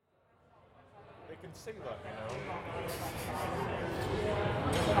can see that, you know.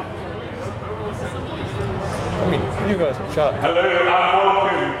 I mean, you guys can chat. Hello and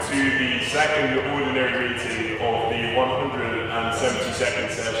welcome to the second ordinary meeting of the 172nd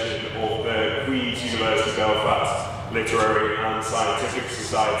session of the Queen's University Belfast Literary and Scientific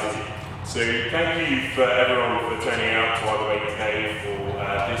Society. So thank you for everyone for turning out to our debate today for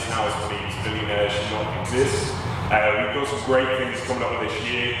this house believes billionaires should not exist. We've got some great things coming up this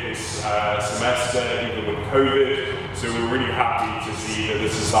year, this semester, even with COVID, so we're really happy to see that the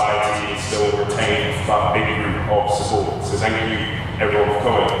Society is still retained that big group of support. So thank you everyone for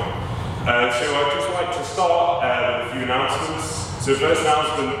coming. So I'd just like to start with a few announcements. So the first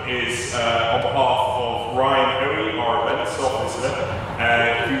announcement is on behalf of Ryan Hoey, our events officer,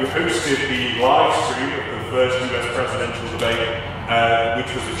 who hosted the live stream of the first US presidential debate, which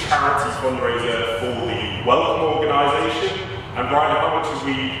was a charity fundraiser for the Welcome organisation. And Ryan, how much did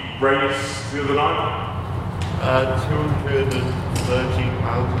we raise the other night? £213.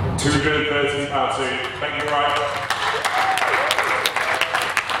 £213, so thank you, Ryan.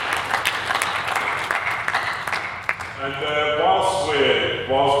 And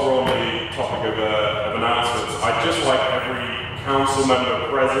whilst we're on the topic of announcements, I'd just like every council member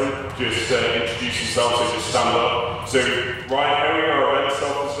present just to introduce yourself, so just stand up. So Ryan Hoey, our events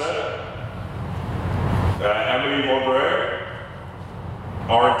officer, Emily Monroe,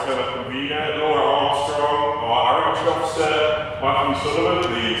 our internal convener, Laura Armstrong, our outreach officer, Matthew Sullivan,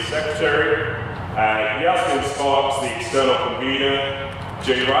 the secretary, Yasmin Sparks, the external convener,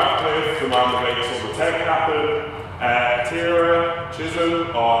 Jay Radcliffe, the man that makes all the tech happen, Tira Chisholm,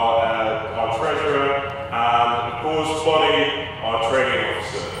 our treasurer, and of course Bonnie, our training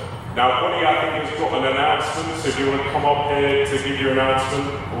officer. Now Bonnie, I think, has got an announcement, so do you want to come up here to give your announcement,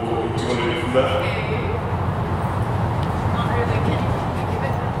 or do you want to do it from there? Not really, can you give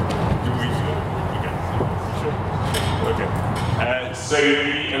it? Do we? Okay. Okay. So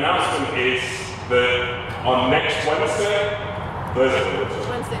the announcement is that on next Wednesday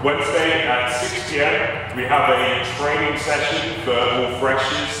at 6 p.m. we have a training session for all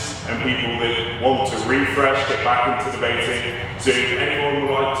freshers and people that want to refresh, get back into debating. So if anyone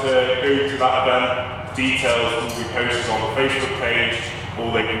would like to go to that event, details will be posted on the Facebook page,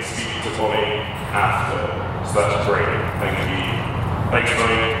 or they can speak to Bonnie after. So that's great. Thank you. Thanks,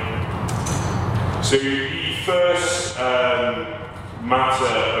 Bonnie. So the first matter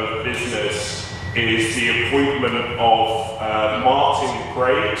of business is the appointment of Martin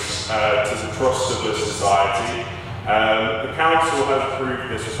Craigs to the Trust of the Society. The Council has approved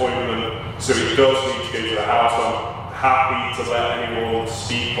this appointment, so it does need to go to the House. I'm happy to let anyone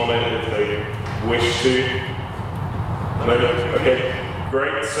speak on it if they wish to. No? Okay,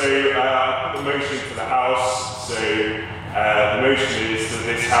 great. So I put the motion to the House. So the motion is that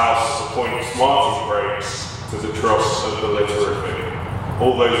this House appoints Martin Craigs to the Trust of the Literary.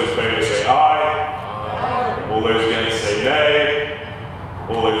 All those in favour say aye. Aye. All those against say nay.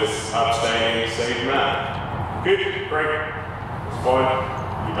 All those abstaining say no. Good, great. That's fine.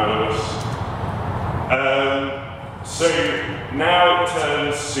 Unanimous. So now it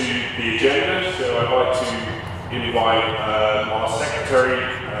turns to the agenda. So I'd like to invite our secretary,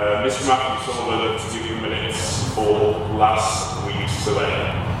 Mr. Matthew Sullivan, to give the minutes for last week's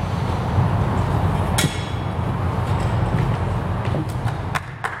debate.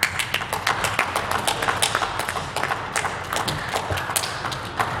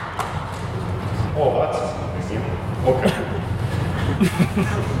 Oh, that's okay.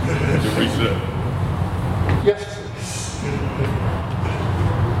 Yes, please.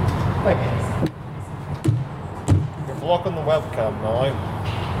 Thank you. You're blocking the webcam now.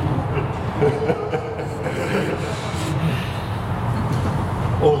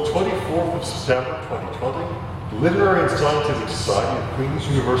 On the 24th of September 2020, the Literary and Scientific Society of Queen's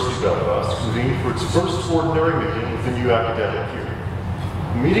University Belfast convened for its first ordinary meeting of the new academic year.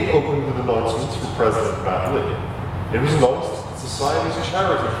 The meeting opened with announcements from President Matt Lee. It was announced that the Society's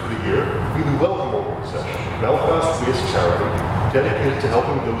charity for the year would be the Welcome Organisation, a Belfast-based charity dedicated to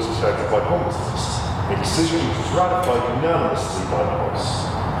helping those affected by homelessness, a decision which was ratified unanimously by the House.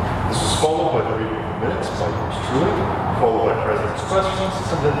 This was followed by the reading of the minutes by yours truly, followed by President's questions,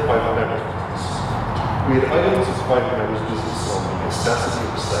 and then private members' business. We had items of private members' business on the necessity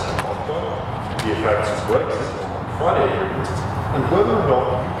of a second lockdown, the effects of Brexit on the Friday agreement, and whether or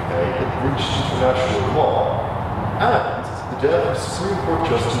not the UK had breached international law, and the death of Supreme Court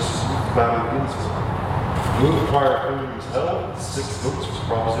Justice Ruth Bader Ginsburg. No prior hearing was held, 6 votes for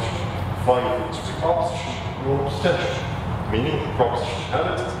proposition, 5 votes for the opposition, and 1 abstention, meaning the proposition had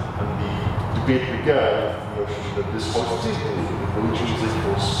it, and the debate began with the notion that this House did believe that religion is a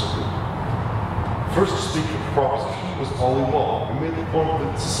force of good. First to speak of the proposition was Ollie Wong, who made the point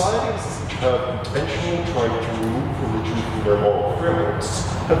that societies which have intentionally tried to remove religion from their moral frameworks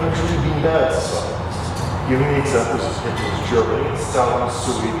have usually been bad societies, giving the examples of Hitler's Germany and Stalin's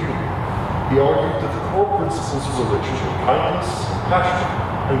Soviet Union. He argued that the core principles of religion were kindness and compassion,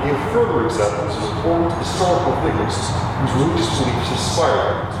 and gave further examples of important historical figures whose religious beliefs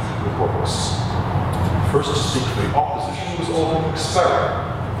aspired to good works. First to speak for the opposition was Alton McSparrow.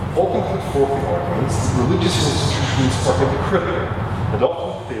 Alton put forth the arguments that religious institutions are hypocritical and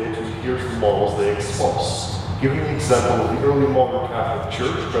often fail to adhere to the morals they expose, giving the example of the early modern Catholic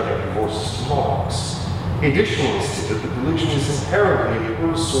Church granting divorces to monarchs. He additionally stated that religion is inherently a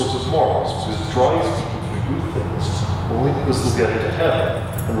poor source of morals because it drives people to do good things only because they'll get into heaven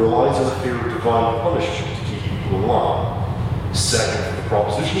and relies on the fear of divine punishment to keep people in line. Second for the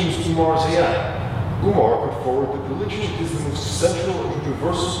proposition was Umar Ziad. Umar put forward that religion is the most central and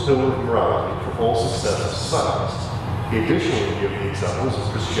universal pillar of morality for all successive societies. He additionally gave the examples of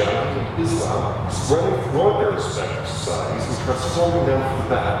Christianity and Islam spreading throughout their respective societies and transforming them for the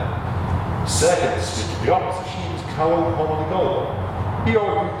better. Second to speak of the opposition was Callum Connolly. He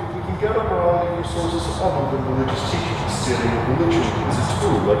argued that we can get our morality from sources other than religious teachings, stating that religion is a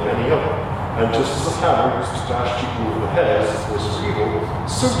tool like any other, and just as a hammer used to bash people over the head as a force for evil,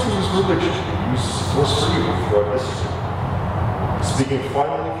 so too is religion being used as a force for evil throughout history. Speaking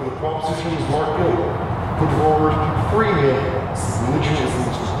finally for the proposition was Mark Gilmore, put forward three main points: that religion is the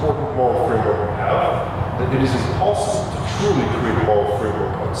most important moral framework we have, that it is impossible to truly create a moral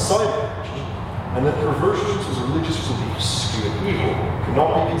framework outside of religion, and that perversions of religious beliefs, being evil, cannot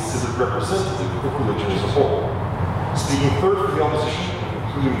be considered representative of religion as a whole. Speaking third for the opposition,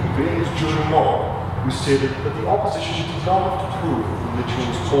 including Baines Julian Moore, who stated that the opposition did not have to prove that religion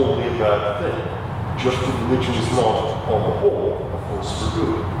was wholly a bad thing, just that religion is not, on the whole, a force for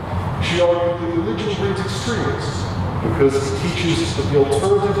good. She argued that religion breeds extremism, because it teaches that the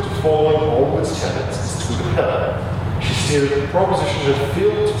alternative to following all of its tenets is to go to hell. She stated that the proposition had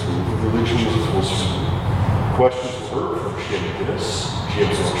failed to prove that religion was a force for good. Questions were heard from Shane Guinness,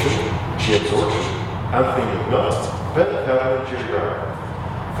 James Orchard, Anthony McNutt, Ben Cavan, and Jerry Barron.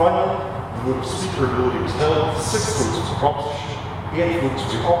 Finally, the vote of speakerability was held with 6 votes for the proposition, 8 votes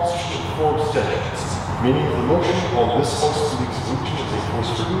for the opposition, and 4 abstentions, meaning that the motion on this House believes religion is a force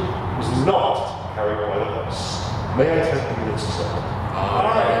for good was not carried by the House. May I take the minutes to start?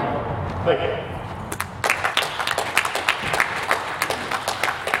 Aye. Thank you.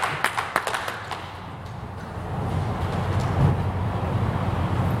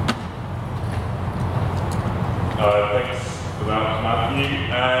 Thanks for that, Matthew.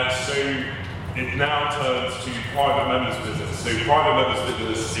 So it now turns to private members' business. So private members'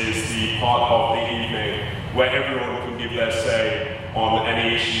 business is the part of the evening where everyone can give their say on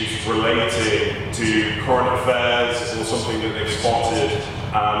any issues relating to current affairs or something that they've spotted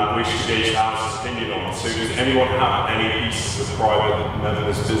and wish to gauge the House's opinion on. So does anyone have any pieces of private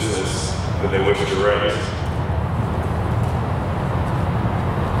members' business that they wish to raise?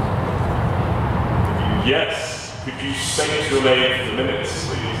 Yes. Could you state your name for the minutes,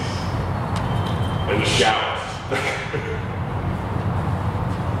 please? And shout.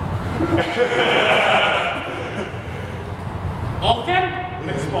 Okay,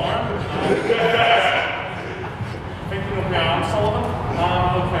 next one. Thinking of I'm Sullivan.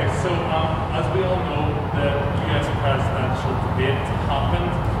 Okay, so as we all know, the US presidential debate happened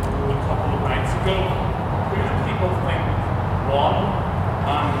a couple of nights ago. Who do people think won?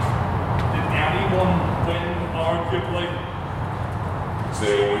 And did anyone win, arguably? Is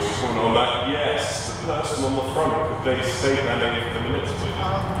there always someone on that? Yes, the person on the front. Could they state their name for the minutes, please?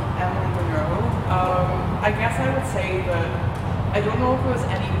 Emily Monroe. I guess I would say that I don't know if there was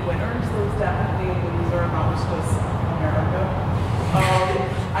any winners. There was definitely a loser, and that was just America.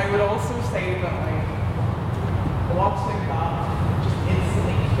 I would also say that watching that just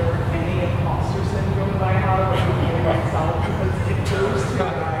instantly cured any imposter syndrome that I had about being myself, because if those two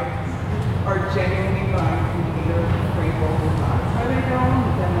guys are genuinely trying to be either free or that's how they go on,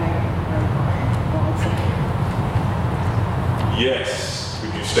 then I'm fine. Yes.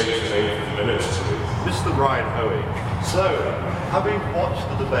 Could you state your name for the minutes, please? Mr. Ryan Hoey. So, having watched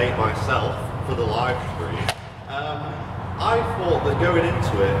the debate myself for the live stream, I thought that going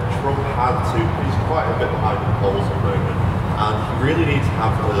into it, Trump had to, he's quite a bit behind the polls at the moment, and he really needs to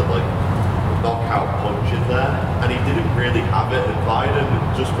have the knockout punch in there, and he didn't really have it, and Biden,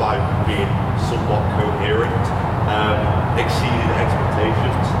 just by being somewhat coherent, exceeded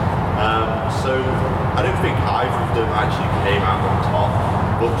expectations. So I don't think either of them actually came out on top,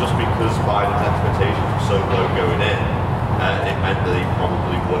 but just because Biden's expectations were so low going in, it meant that he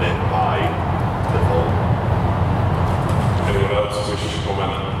probably won it by the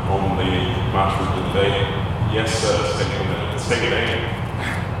debate. Yes, sir. State your name.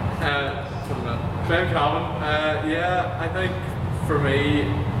 Ben Calvin. Yeah, I think for me,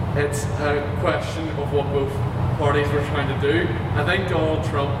 it's a question of what both parties were trying to do. I think Donald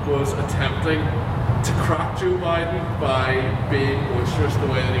Trump was attempting to crack Joe Biden by being boisterous the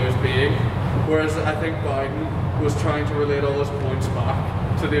way that he was being, whereas I think Biden was trying to relate all his points back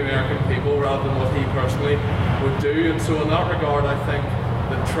to the American people rather than what he personally would do. And so in that regard, I think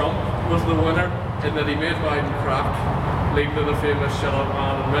that Trump was the winner in that he made Biden crack, leading to the famous "shut up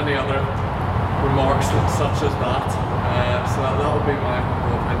man" and many other remarks such as that. So that would be my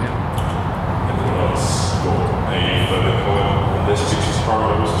humble opinion. Anyone else got a further comment on this speech's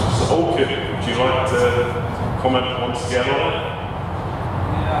program? Mr. Olkin, would you like to comment once again on it?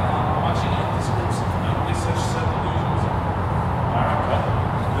 Yeah, I'm actually going to disagree with something that research said the loser was America.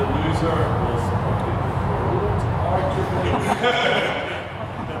 The loser was probably the world, arguably.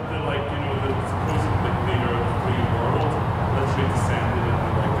 They're like, you know, the supposed big leader of the free world literally descended into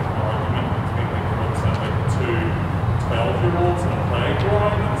like an argument between like like two 12-year-olds in a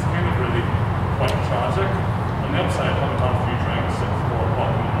playground, and it's kind of really quite tragic. On the upside, having had a few drinks at 4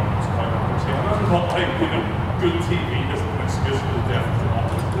 o'clock in the morning was quite entertaining. But like, you know, good TV isn't an excuse for the death of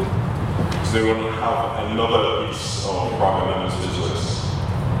democracy. Does anyone have another piece of private members' business?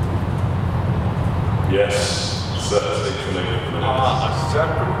 Yes, sir. State your name. A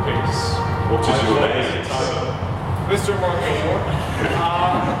separate piece. What is your name, sir? Mr. Mark Moore.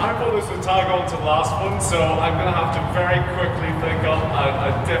 I thought this would tag on to the last one, so I'm going to have to very quickly think up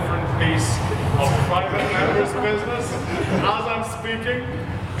a different piece of private members' business as I'm speaking.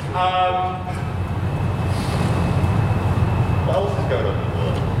 What else is going on in the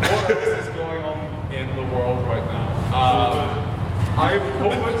world? What else is going on in the world right now?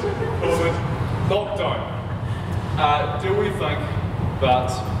 COVID, lockdown. Do we think that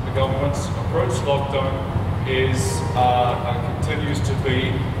the government's approach to lockdown is and continues to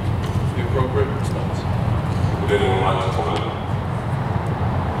be the appropriate response? Would anyone like to comment?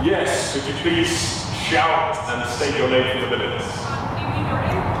 Yes, could you please shout and state your name for the minutes?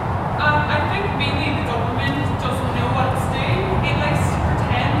 I think mainly the government doesn't know what it's doing. It likes to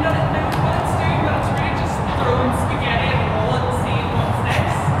pretend that it knows what it's doing, but it's really just throwing spaghetti at the wall and seeing what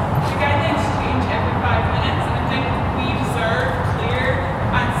sticks. The guidelines change every 5 minutes, and I think we deserve clear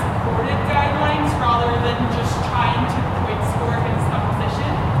and supported guidelines rather than just trying to point score against the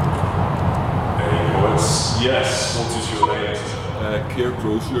opposition. Any comments? Yes, what is your name? Keir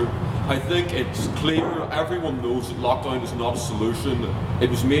Crozier. I think it's clear, everyone knows that lockdown is not a solution. It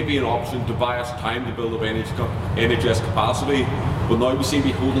was maybe an option to buy us time to build up NHS capacity, but now we seem to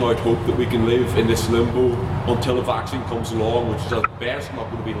be holding out hope that we can live in this limbo until a vaccine comes along, which is at best not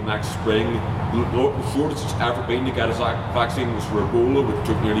going to be the next spring. The shortest it's ever been to get a vaccine was for Ebola, which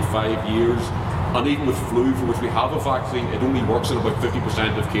took nearly 5 years. And even with flu, for which we have a vaccine, it only works in about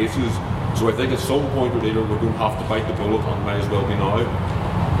 50% of cases. So I think at some point or later we're going to have to bite the bullet, and might as well be now.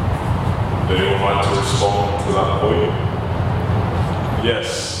 Would anyone like to respond to that point? Yes,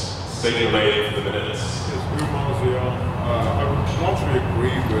 state your name for the minutes. Yes, I would largely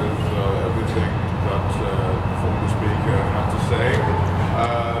agree with everything that the former speaker had to say,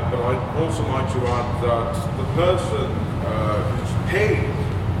 but I'd also like to add that the person who's paid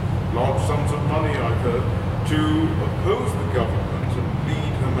large sums of money, I've heard, to oppose the government and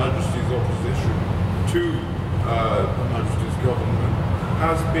lead Her Majesty's opposition to Her Majesty's government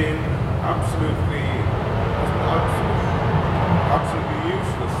has been absolutely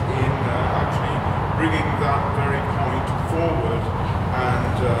useless in actually bringing that very point forward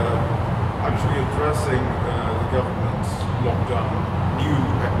and actually addressing the government's new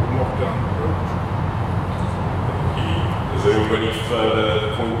lockdown approach. Is there any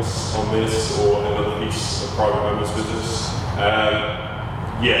further points on this or another piece of private members' business?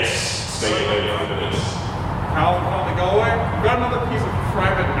 Yes, state your name for the minutes. Calvin from the Galway. We've got another piece of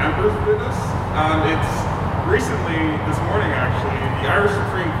private members' business, and it's recently, this morning actually, the Irish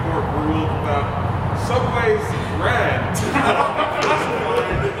Supreme Court ruled that Subway's bread is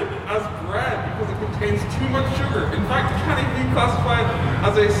classified as bread because it contains too much sugar. In fact, it can't even be classified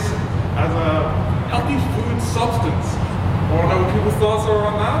as a healthy food substance. I want to know what people's thoughts are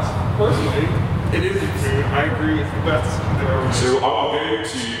on that. Personally, it is food. I agree, it's the best there. So I'll go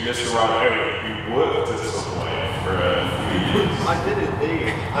to Mr. Ryan, who worked at Subway for a few years. I did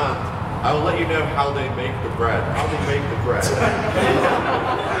indeed, and I will let you know how they make the bread.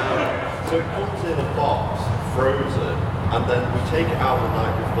 So it comes in a box, frozen, and then we take it out the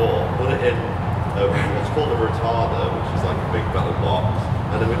night before, put it in what's called a retarder, which is like a big metal box,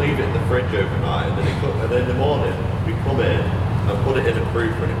 and then we leave it in the fridge overnight, and then in the morning we come in, and put it in a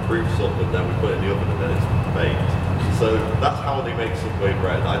cruiser and it proofs up, and then we put it in the oven and then it's baked. So that's how they make Subway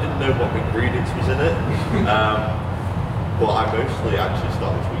bread. I didn't know what ingredients was in it, but I mostly actually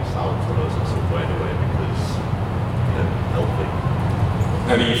started to eat salads when I was at Subway anyway because healthy.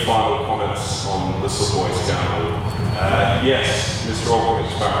 Any final comments on the Subway scandal? Yes, Mr.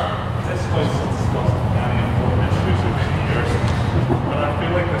 Aldrich Barr. This was discussed many important issues over the years, but I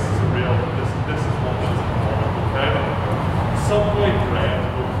feel like this is a real, this is one that's important, okay? Subway bread,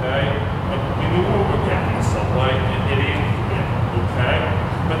 okay? But we know what we're getting in Subway, it ain't bread, okay?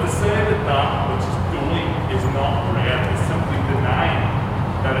 But to say that that which is doing is not bread is simply denying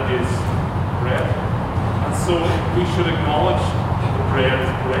that it is bread. And so we should acknowledge the bread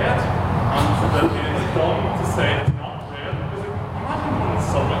is bread, and that it is done to say it's not bread. Because imagine going to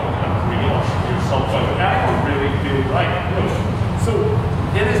Subway and brioche or something, and anyone really feel right. No. So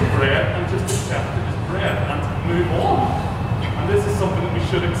it is bread, and just accept it as bread and move on. And this is something that we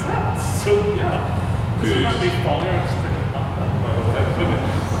should accept. So yeah, this is going to be funny or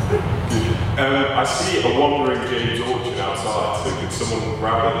I see a wandering James Orchard outside, so could someone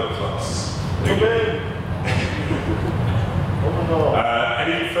grab it for us?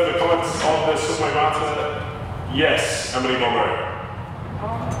 Any further comments on the Subway matter? Yes, Emily Monroe.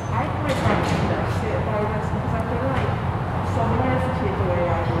 I quite like to say about this because I feel like somewhere is a takeaway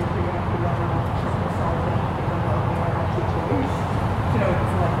I go through when I feel like I'm tripping myself and I think I'm not going to teach always. You know,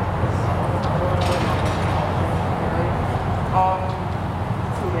 it's like this.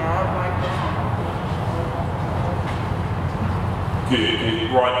 So yeah, my Good.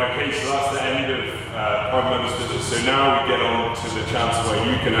 Right, okay, so that's the end of Prime Member's business. So now we get on to the chance where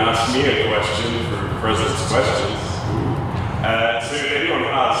you can ask me a question through President's Questions. So if anyone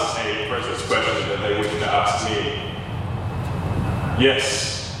has a President's question that they wish to ask me.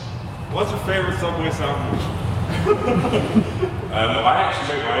 Yes? What's your favorite Subway sandwich? I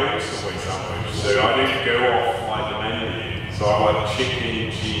actually make my own Subway sandwich, so I don't go off like the menu. So I like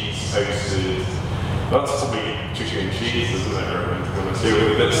chicken, cheese, toasted. That's probably chicken and cheese, isn't it? With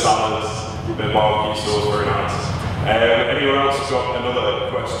a bit of salad, a bit of barbecue sauce, very nice. Anyone else got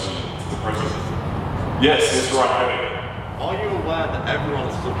another question to the President? Yes, Mr. Right. Are you aware that everyone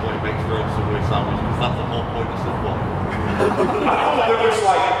at Subway makes their own Subway sandwich? Because that's the whole point of Subway. I thought there was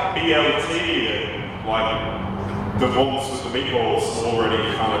like BLT and like the ones with the meatballs already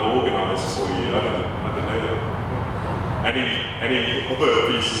kind of organised for you. I didn't know that. Any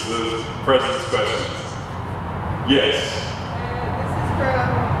other pieces of President's questions? Yes. This is from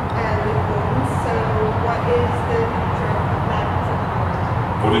Luke. So, what is the future of Magnus?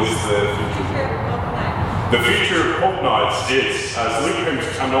 What is the future? The future of pub nights is, as Luke Holmes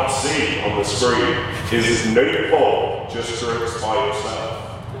cannot see on the screen, is no pub, just drinks by yourself.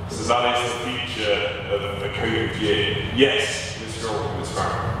 So that is the future of a COVID year. Yes, Mr. Orton is fine.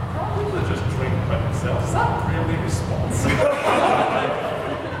 Probably just drink by themselves. Is that really responsible?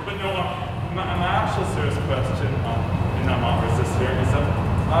 But no, my actual serious question in that matter is this here, is that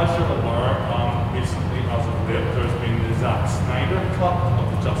as you're aware, recently as of late, there's been the Zack Snyder cut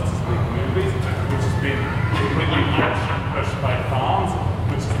of the Justice League movies, which has been completely pushed by fans,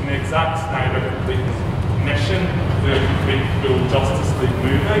 which can make Zack Snyder complete his mission to complete the full Justice League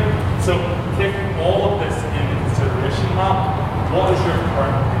movie. So taking all of this into consideration, Matt, what is your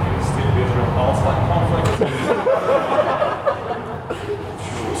current opinion of the state of Israel-Palestine conflict?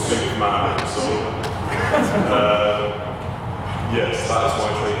 Superman and so yes, that is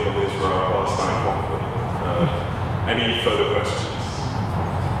my take on the Israel-Palestine conflict. Any further questions?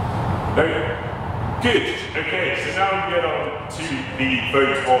 No? Good. Okay, so now we get on to the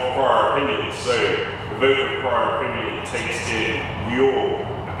vote of prior opinion. So the vote of prior opinion takes in your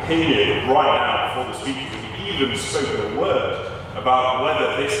opinion right now before the speaker has even spoken a word about whether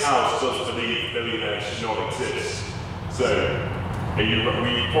this House does believe billionaires should not exist. So we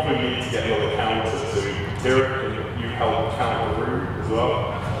probably need to get another counter. So Derek, can you help count the room as well?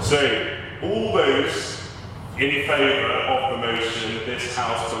 So all those in favour of the motion, this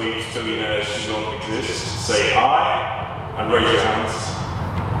House believes billionaires should not exist, say aye and raise your hands.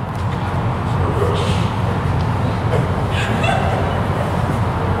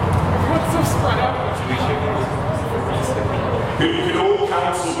 What's so spread out? Could all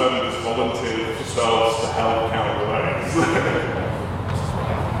council members volunteer themselves to help count the votes?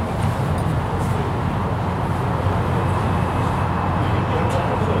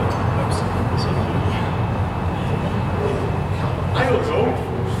 I don't know.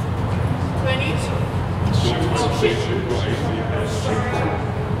 20. In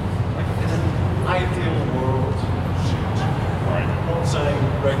an ideal world, I'm not saying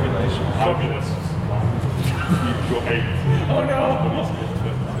regulation. Communists. Oh no.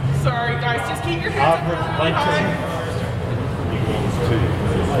 Sorry guys, just keep your hands up.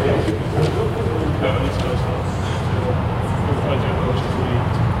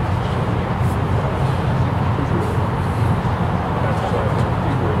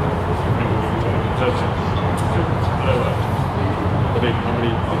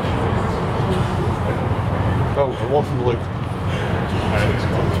 Oh, I want from the loop.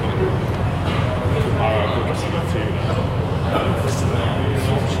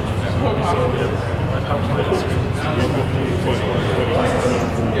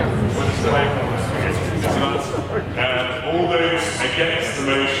 All those against the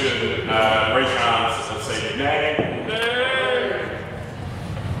motion, raise your hands and say nay.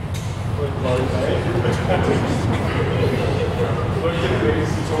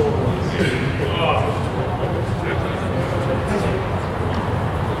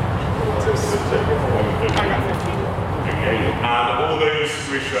 Okay, and all those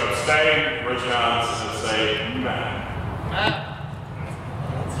who wish to abstain, raise your hands and say nah.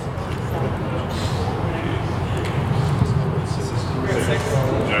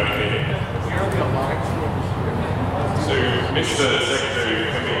 So, Mr. Secretary,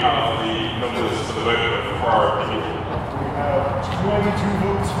 can we have the numbers for the vote for our opinion? We have 22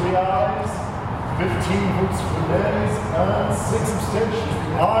 votes for the ayes, 15 votes for the nays, and 6 abstentions.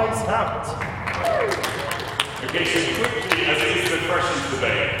 The ayes have it. Okay, so quickly, as it is the Freshies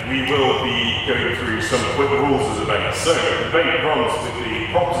debate, we will be going through some quick rules of the debate. So, the debate runs with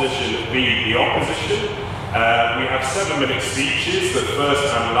the proposition being the opposition. We have 7-minute speeches. The first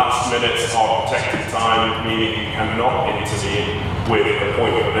and last minutes are protected time, meaning you cannot intervene with a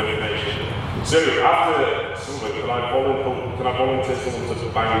point of information. So after, can I volunteer someone to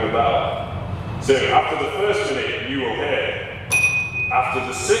bang the bell? So after the first minute, you will hear. After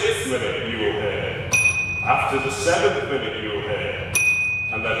the 6th minute, you will hear. After the 7th minute, you will hear.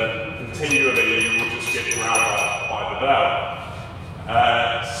 And then continually, you will just get drowned out by the bell.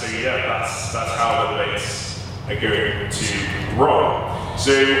 So yeah, that's how the debates are going to run.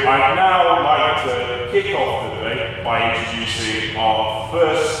 So I'd now like to kick off the debate by introducing our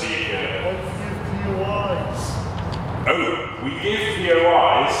first speaker. Oh, we give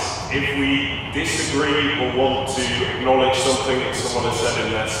POIs if we disagree or want to acknowledge something that someone has said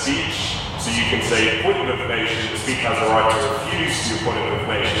in their speech. So you can say point of information, the speaker has a right to refuse your point of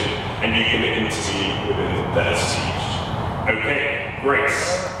information, and you can intervene within their speech. Okay, great.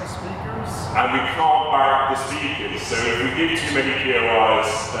 And we can't barrack the speakers, so if we give too many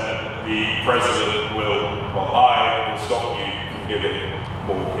POIs, then the president will, well, I will stop you from giving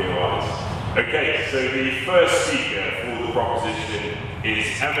more POIs. Okay, so the first speaker for the proposition is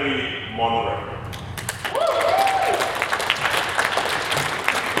Emily Monroe.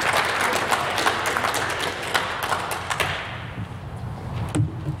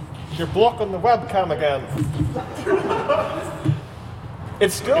 You're blocking the webcam again.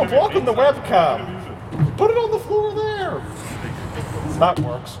 It's still blocking the webcam. Put it on the floor there. That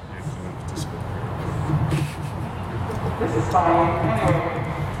works. This is fine. Anyway,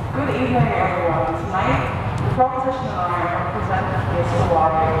 good evening, everyone. Tonight, the proposition and I are presenting the case for why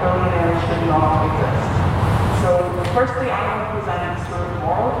billionaires should not exist. So, firstly, I'm going to present a sort of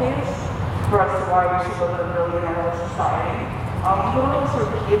moral case for us to why we should live in a billionaire society. I'm going to sort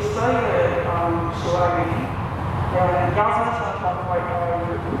of case study to show what I mean. And Yasmin is going to talk about how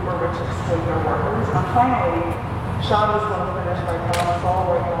Uber rich exploit their workers. And finally, Sean is going to finish by telling us all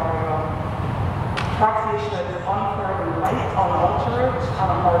about how taxation is unfairly light on the ultra rich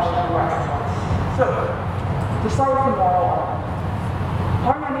and harsh on the rest of us. So, to start with the moral argument,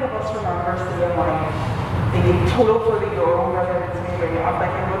 how many of us remember seeing like the total for the euro whether it's maybe I'm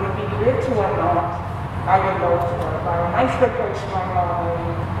thinking would it be great to win that? I would love to buy a nice big couch for my family,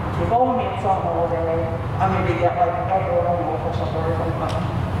 take all the mates on holiday, and maybe get like everyone on the fish up or something.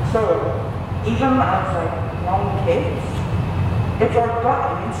 So, even as like young kids, it's our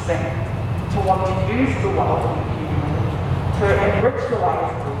gut instinct to want to use the wealth we accumulate to enrich the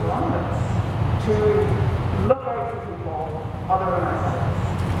lives of those around us, to look out for people other than ourselves.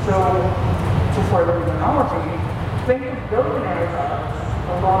 So, to further the analogy, think of billionaires as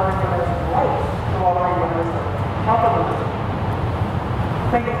the lottery winners of life, the lottery winners of capitalism.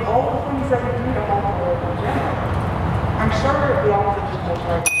 Think of all the things that we do to help the world in general. I'm sure the opposition will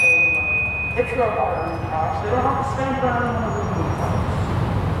try to say, it's their hard-earned cash, they don't have to spend it on one of the things.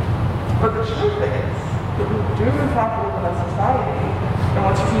 But the truth is that we do in fact live in a society in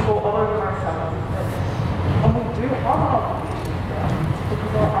which people other than ourselves exist. And we do have an obligation to them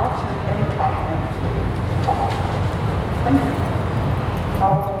because our actions impact them. Thank you.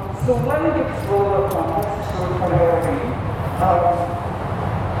 So let me give a little context to what I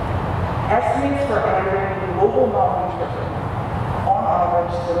estimates for aggregating global malnutrition on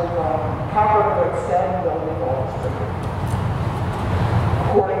average sort of cover about $7 billion per year.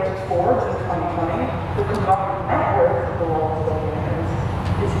 According to Forbes in 2020, the combined net worth of the world's billionaires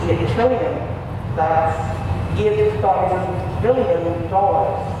is $8 trillion. That's $8,000 billion.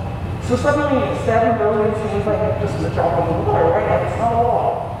 So suddenly $7 billion seems like just a drop in the water, right? Like it's not a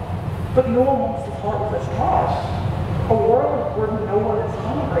lot. But no one wants to part with this cash. A world where no one is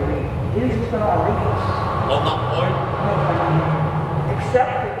hungry is within our reach. On that point,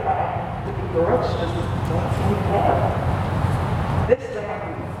 except for the fact that the rich just don't seem to care. This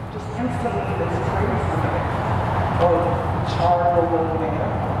then just instantly this crazy of charitable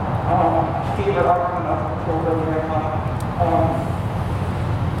billionaire, favorite argument of pro billionaire money.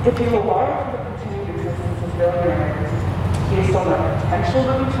 If you allow for the continued existence of billionaires based on their potential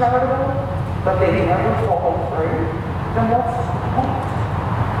to be charitable, but they never follow through, then what's the point?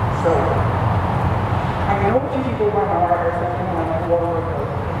 So, I know a few people right now are thinking like, what are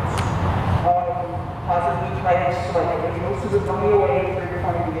billionaires? Possibly pledged to like give most of the money away for your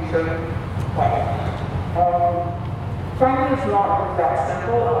contribution. But, frankly, it's not really that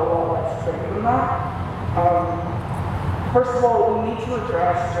simple, although let's say than that. First of all, we need to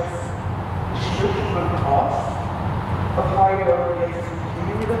address just the sheer human cost of how billionaires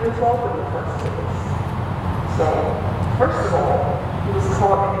continue to develop in the first place. So, first of all, he was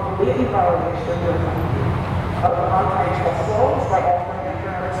caught in a blatant violation of antitrust laws by offering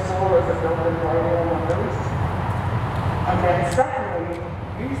Internet Explorer as a built-in browser on Windows. And then secondly,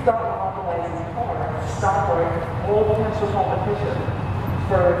 used that monopolizing power to stop out all potential competition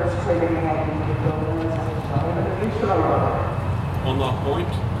for this trading and helping the buildings and the future of On that point?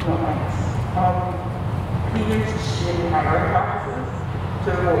 No thanks. He used shady hiring practices to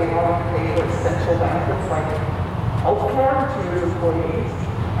avoid having to pay for essential benefits like healthcare to his employees,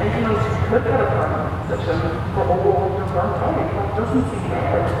 and even though he could get a permanent position for overworked or burnt out, that doesn't seem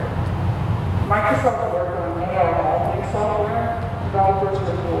fair. Microsoft worked on AI modeling software. Developers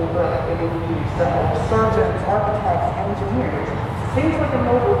were told that it would be used to help surgeons, architects, engineers. Seems like a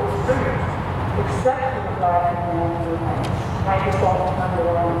noble pursuit, except for the fact that Microsoft turned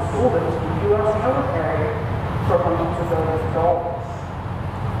around and sold it to the US military for hundreds of billions of dollars.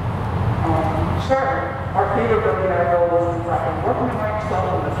 Sure, our favorite billionaire bill was exactly working at Microsoft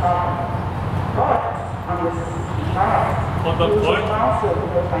when this happened. But, and this is the key fact, he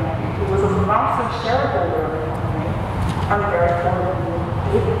was a massive shareholder of the company, and therefore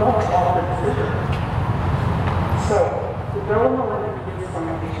 $8 off the decision. So, the bill in the limit gives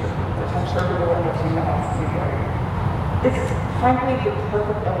foundation, which I'm sure we will have seen the house right. It's frankly the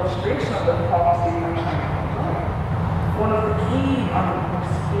perfect illustration of the policy I'm trying to apply. One of the key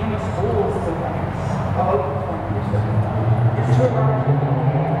most famous goals of the banks about the foundation is to eradicate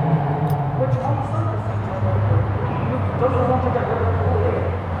which on the surface doesn't want to get rid of pollution.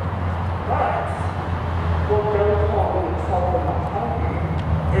 But what Bill Paul himself will not tell you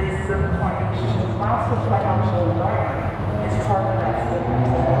is that the foundation's massive financial environment is part of that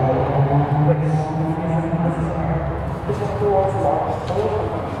which is necessary. Is one of the world's largest solar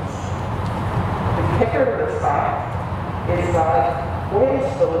companies. The kicker to this fact is that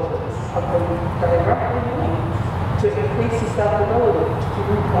waste villages have been directly linked to increased susceptibility to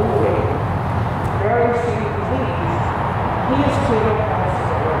pollution. Very same disease, he is treated as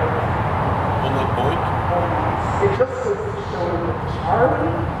On that point? it just goes to show that charity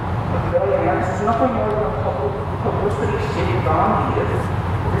of billionaires is nothing more than a publicity shaped on he is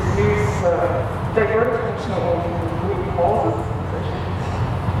used to divert attention away from the root causes of positions.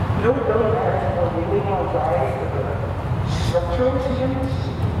 No billionaires will really want to drive the structural change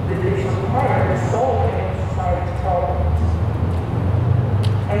that is required to solve any society's problems.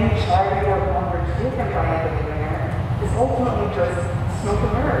 Any charity work undertaken by a billionaire is ultimately just smoke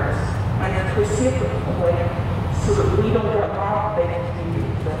and mirrors, and it's perceived the public so that we don't get mad they continue to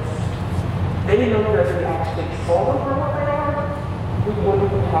exist. They know that if we actually saw them for what they are, we wouldn't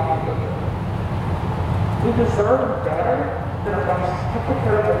be happy with them. We deserve better than a bunch of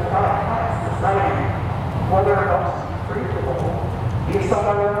hypocritical cats deciding whether or not to be free to all, based on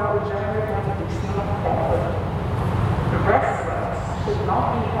whether or not we're generating a decent enough profit. The rest of us should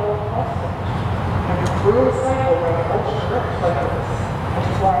not be held hostage and through a cycle of ultra-rich like this, which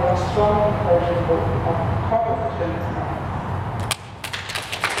is why I strongly encourage you to vote for proposition tonight.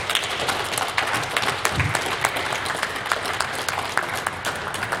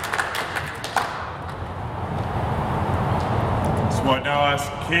 So I now ask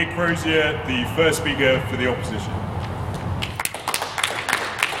Keir Crozier, the first speaker for the opposition.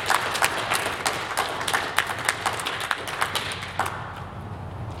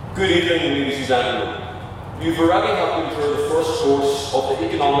 Good evening, ladies and gentlemen. You've already helped me through the first course of the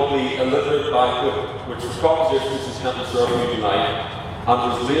economically illiterate banquet, which was propositions intended to serve you tonight, and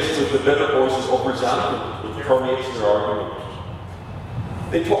was laced with the bitter voices of resentment which permeates their argument.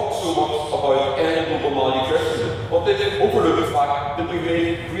 They talk so much about ending global malnutrition, but they overlook the fact that we've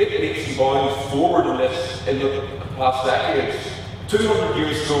made great leaps and bounds forward in this in the past decades. 200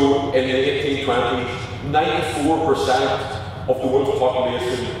 years ago, in the 1820s, 94% of the world's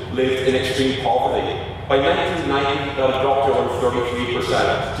population lived in extreme poverty. By 1990, that had dropped to around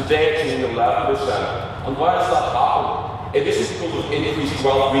 33%. Today, it's only 11%. And why has that happened? It isn't because of increased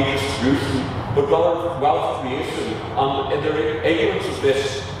wealth redistribution, but rather wealth creation. And in their ignorance of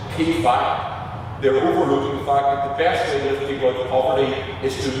this key fact, they're overlooking the fact that the best way to lift people out of poverty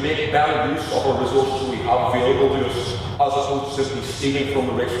is to make better use of our resources we have available to us, as opposed to simply stealing from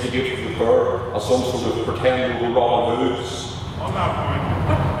the rich to give to the poor, as some sort of pretend we're Robin Hoods. On that point,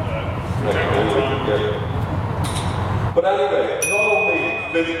 but anyway, not only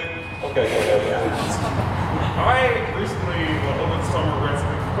did I recently, over the summer, read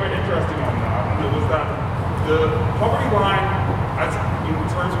something quite interesting on that, and it was that the poverty line, as in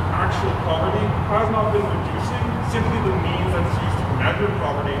terms of actual poverty, has not been reducing. Simply the means that's used to measure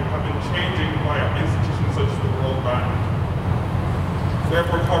poverty have been changing by institutions such as the World Bank.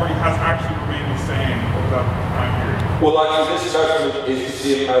 Therefore, poverty has actually remained the same over that time period. Well, actually, this measurement is the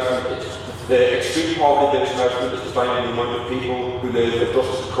same measurement. The extreme poverty based measurement is defining the amount of people who live at just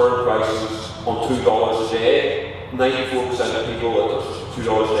the current prices on $2 a day. 94% of people at $2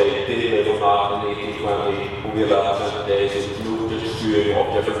 a day did live on that in 1820, only 11% a day, so there's no distributing of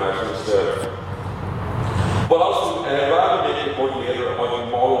different measurements there. But also, rather than making a point later about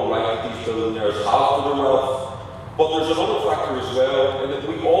the moral right that these billionaires have for their wealth, but there's another factor as well, in that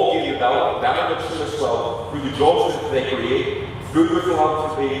we all gain the benefits from this wealth through the jobs that they create, through their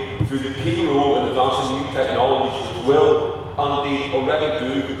philanthropy, through the key role in advancing new technologies that will, and indeed already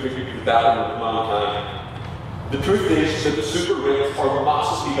do, contribute to the betterment of mankind. The truth is that the super rich are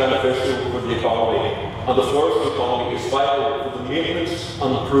massively beneficial for the economy, and the flourishing economy is vital for the maintenance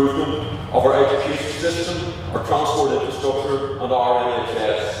and improvement of our education system, our transport infrastructure, and our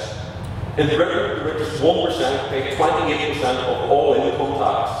NHS. In Britain, the richest 1% pay 28% of all income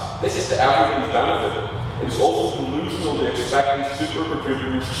tax. This is to everyone's benefit. It is also delusional to expect these super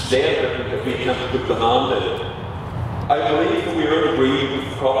contributors to stay in Britain if we attempt to put the hand in. I believe that we are in agreement with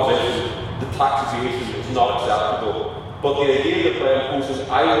the proposition that tax evasion is not acceptable, but the idea that by imposing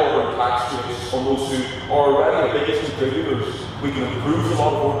eye-watering tax rates on those who are already the biggest contributors, we can improve the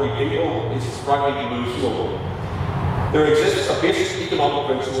lot of ordinary people is frankly delusional. There exists a basic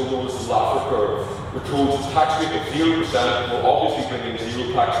economic principle known as the Laffer curve, which holds a tax rate of 0% will obviously bring in zero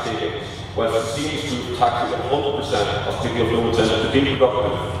tax takings, whilst it seems to tax rate of 100% as people have known to be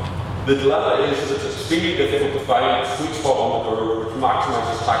productive. The dilemma is that it's extremely difficult to find a sweet spot on the curve which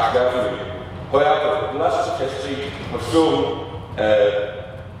maximises tax revenue. However, the lessons of history have shown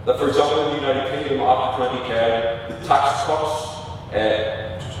that, for example, in the United Kingdom after 2010, the tax cuts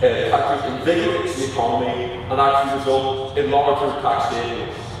tax invigorates the economy and actually result in larger tax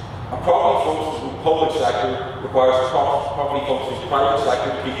savings. A properly functioning public sector requires a properly functioning private sector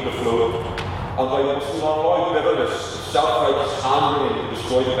to keep it afloat. And by not allowing bitterness, self-righteous hand-wringing to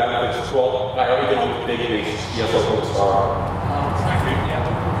destroy the benefits of what by everything on the big basis. Yes, I'll go start. Thank you. Yeah,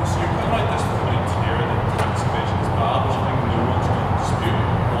 so you put out this point here that tax evasion is bad, which I think no one's going to dispute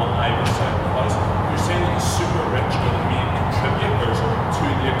on either side of the house. You're saying that the super rich are the main contributors to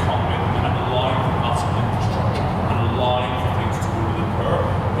the economy at the minute, allowing for massive infrastructure and allowing for things to go to the poor.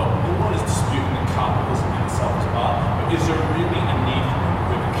 But no one is disputing that capitalism in itself is bad. But is there really a need for people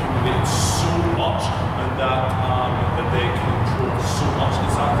who have accumulated so much and that they control so much?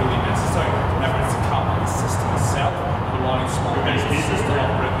 Is that really necessary? Remember, it's a capitalist system itself, allowing small businesses to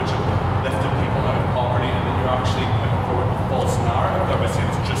operate, which have lifted people out of poverty, and then you're actually putting forward a false narrative that by saying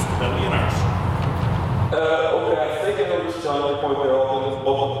it's just billionaires. Okay, I think I understand the point there,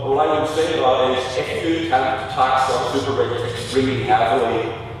 but what I would say to that is if you attempt to tax our super rich extremely heavily,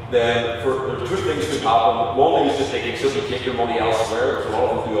 then there are two things could happen. One is that they can simply take your money elsewhere, which a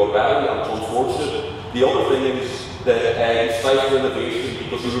lot of them do already, and it's unfortunate. The other thing is that you stifle innovation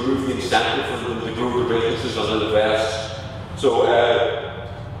because you remove the incentive for them to grow their businesses and invest. So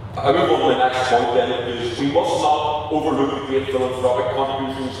I move on to my next point then, because we must not overlook the great philanthropic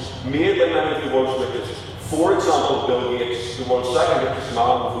contributions made by many of the world's richest. For example, Bill Gates, the world's second richest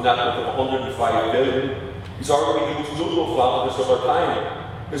man with a net worth of $105 billion, is arguably the most notable philanthropist of our time.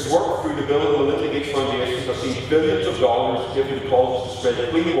 His work through the Bill and Melinda Gates Foundation has seen billions of dollars given to causes to spread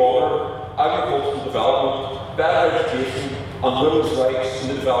clean water, agricultural development, better education, and women's rights in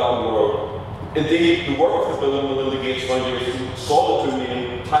the developing world. Indeed, the work of the Bill and Melinda Gates Foundation saw the two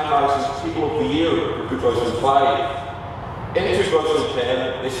named Time Magazine's People of the Year for 2005. In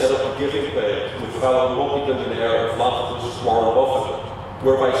 2010, they set up a giving pledge with fellow multi-billionaire and philanthropist Warren Buffett,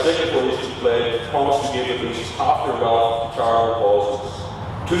 whereby signatories to the pledge promised to give at least half their wealth to charitable causes.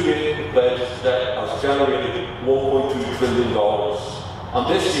 To date, the pledge has generated $1.2 trillion. And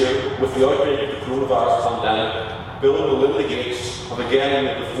this year, with the outbreak of the coronavirus pandemic, Bill and Melinda Gates have again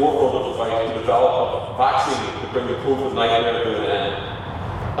been at the forefront of the fight to develop a vaccine to bring the COVID nightmare to an end.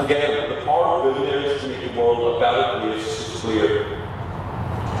 Again, the power of billionaires to make the world a better place is clear.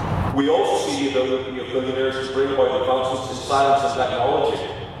 We also see the ability of billionaires to bring about advancements in science and technology.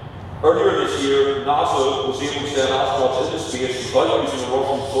 Earlier this year, NASA was able to send astronauts into space without using a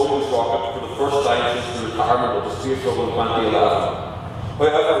Russian Soyuz rocket for the first time since the retirement of the space shuttle in 2011.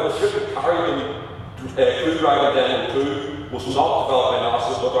 However, the ship that carried them Crew Dragon Demo 2 was not developed by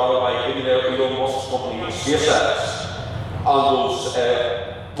NASA, but rather by billionaire Elon Musk's company SpaceX, and was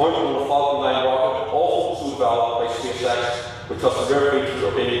mounted on a Falcon 9 rocket, also developed by SpaceX, which has the rare feature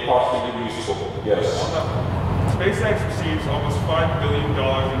of being partially reusable. Yes. SpaceX receives almost $5 billion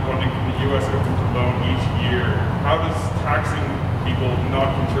in funding from the US government alone each year. How does taxing people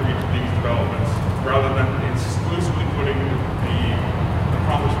not contribute to these developments, rather than exclusively putting the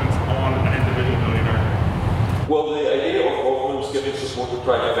accomplishments on an individual billionaire? Well, the idea of governments giving support to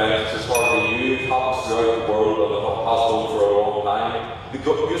private ventures is hardly new. It happens throughout the world and it has done for a long time. The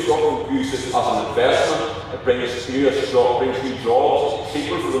US government views it as an investment. It brings new jobs. It's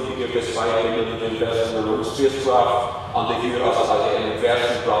cheaper for them to give this $5 billion to invest in their own spacecraft, and they view it as an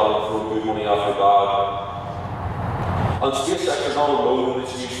investment rather than throwing good money after bad. And SpaceX is not alone in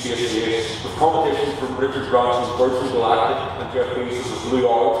its new space race, with competition from Richard Branson's Virgin Galactic and Jeff Bezos' Blue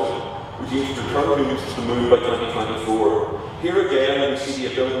Origin, which aims to return humans to the moon by 2024. Here again, we see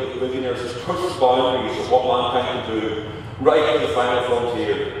the ability of billionaires to push the boundaries of what mankind can do, right to the final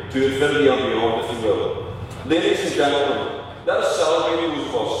frontier, to infinity and beyond, if you will. Ladies and gentlemen, let us celebrate those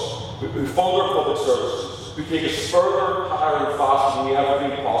of us who fund our public services, who take us further, higher and faster than we ever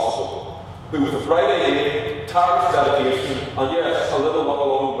dreamed possible, who with a bright idea, tireless dedication, and yes, a little luck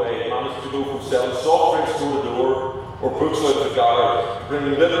along the way, managed to go from selling soft drinks door to door, or books out of the garage,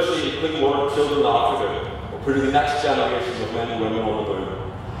 bringing literacy and clean water to children in Africa, or putting the next generation of men and women on the moon.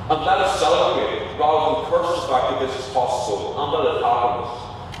 And let us celebrate, rather than curse the fact that this is possible, and that it happens.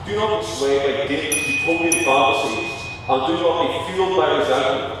 Do not be swayed by dangerous utopian fantasies, and do not be fueled by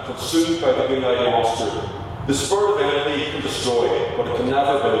resentment, consumed by the green-eyed monster. The spirit of envy can destroy, but it can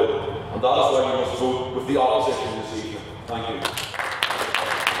never build, and that is why you must vote with the opposition this evening. Thank you.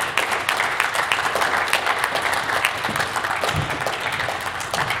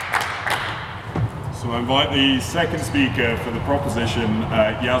 So I invite the second speaker for the proposition,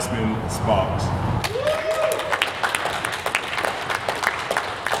 Yasmin Sparks.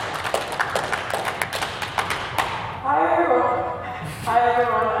 Hi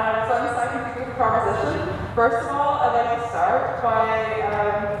everyone. So I'm second speaker for the proposition. First of all, I'd like to start by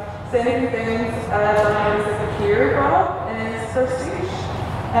saying a few things that my secretary brought up in his first speech.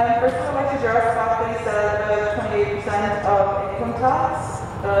 First of all, I'd like to address the fact that he said about 28% of income tax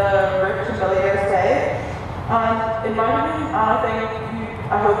the rich and billionaires pay. And in my opinion,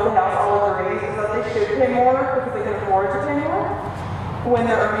 I hope the House all agrees, is that they should pay more because they can afford to pay more when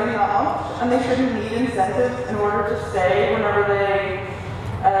they're earning that much, and they shouldn't need incentives in order to stay whenever they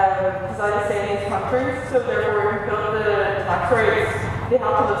decide to stay in these countries. So therefore, if you put up the tax rates, they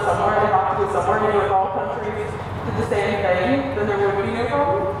have to live somewhere, they have to go somewhere. You know, if all countries did the same thing, then there would be no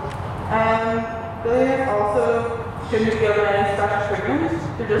problem. Billionaires also shouldn't be given any special treatment.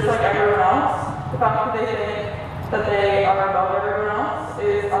 They're just like everyone else. The fact that they think that they are above everyone else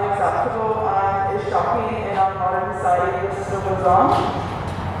is unacceptable and is shocking in our modern society. This still goes on.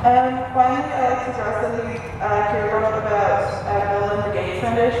 Finally, I'd like to address that we care about Bill and the Gates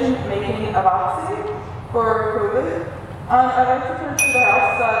Foundation making a vaccine for COVID. And I'd like to turn to the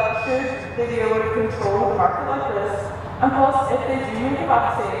House that should they be able to control the market like this, and plus, if they do make a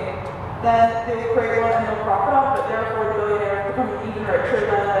vaccine, then they will create one and they'll profit off it. Therefore, the billionaires become even richer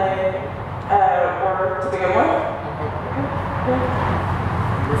than they were to begin with.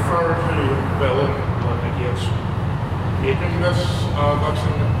 Refer to Bill and Melinda Gates making this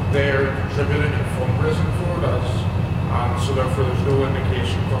vaccine. They're contributing and fundraising for this, and so therefore there's no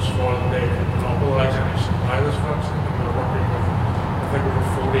indication thus far that they can monopolise any supply of this vaccine. And they're working with, I think, over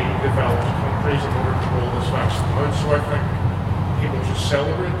 40 developed countries in order to roll this vaccine out. So I think people should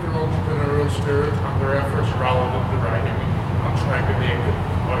celebrate their entrepreneurial spirit and their efforts rather than deriding and trying to make it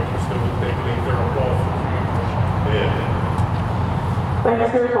out as though they believe they're above the human person. Yeah.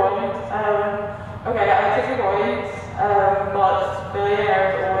 Thanks for your point. Okay, I take your point, but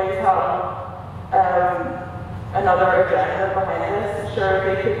billionaires always have another agenda behind this. Sure,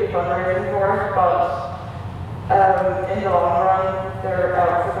 they could be fundraising for it, but in the long run, they're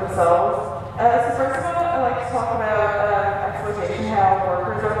out for themselves. So first of all, I like to talk about exploitation, how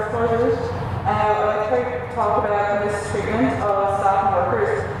workers are exploited. I like to talk about mistreatment of staff and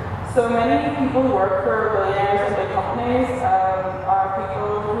workers. So many people who work for billionaires and big companies are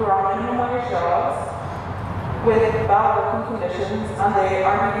people who are on minimum wage jobs with bad working conditions, and they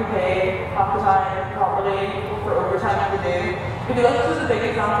aren't being paid half the time properly for overtime that they do. If you look at the big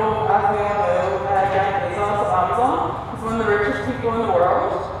example, as we all know, Jeff Bezos of Amazon is one of the richest people in the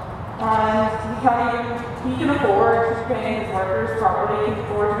world, and he can afford to pay his workers properly, he can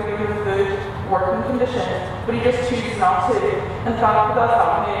afford to be giving them good working conditions, but he just chooses not to. In fact, that's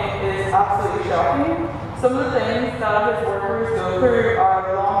happening is absolutely shocking. Some of the things that his workers go through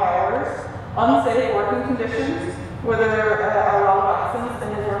are long hours, unsafe working conditions, where there are a lot of accidents in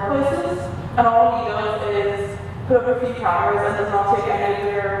his workplaces, and all he does is put up a few cameras and does not take any of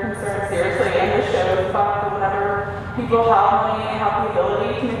their concerns seriously. And this shows the fact that whenever people have money and have the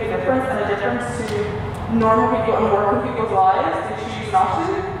ability to make a difference, and a difference to normal people and working people's lives, they choose not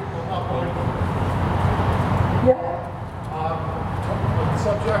to. Yeah. On the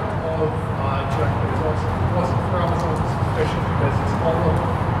subject of Jeff Bezos, if it wasn't for Amazon's efficient business model,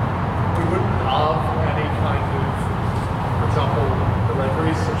 we wouldn't have any kind of, for example,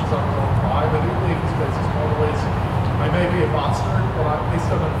 deliveries such as Amazon Prime. I do believe his business model is, I may be a bastard, but at least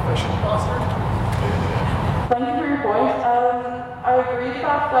I'm an efficient bastard. Thank you for your point. I agree with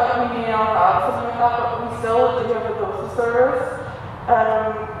that we may not have something like that, but we still do have the postal service.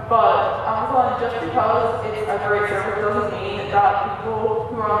 But Amazon, just because it's a great service doesn't mean that people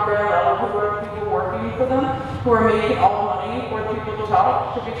who are on the ground level, who are people working for them, who are making all the money for the people at the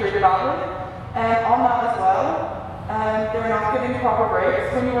top, should be treated badly. And on that as well, they're not giving proper breaks.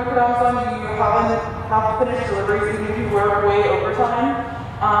 When you work at Amazon, you have to finish deliveries even if you work way overtime.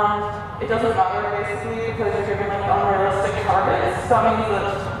 And it doesn't matter basically because you're given like unrealistic targets. So that means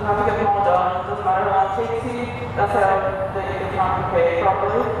that you have to get them all done. It doesn't matter how long it takes you. That's how they can't be paid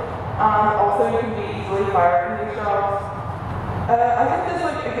properly. And also you can be easily fired from these jobs. I think this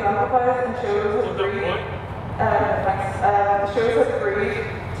like exemplifies and shows how greed. Shows how greed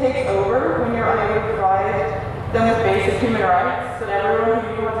takes over when you're unable to provide them with basic human rights that everyone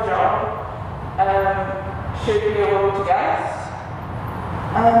who has a job should be able to get.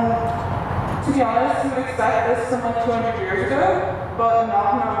 To be honest, you would expect this from like 200 years ago, but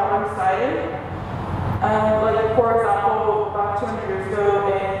not in our modern society. Like for example, back 200 years ago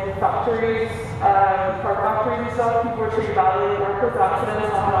in factories, car factories and stuff, people were treated badly, workers' accidents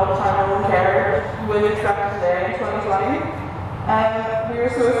happened all the time, no one cared. You wouldn't expect it today in 2020. We were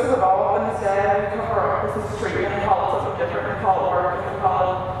supposed to evolve, and instead we cover up this treatment and call it something different and call it work and call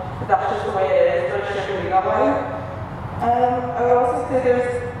it that's just the way it is, but it shouldn't be that way. I would also say that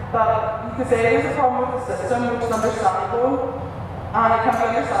you could say there's a problem with the system, which is understandable, and it can be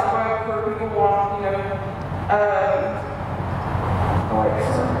understandable for people who want,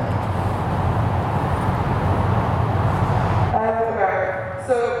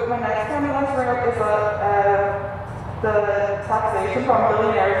 so my next point I'd like to bring up is the taxation from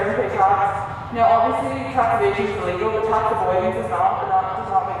billionaires and pay tax. Now, obviously, tax evasion is illegal, but tax avoidance is not, and that does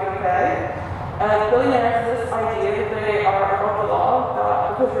not make it okay. Billionaires have this idea that they are above the law,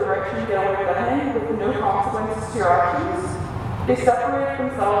 that because you're rich you get away with anything with no consequences to your actions. They separate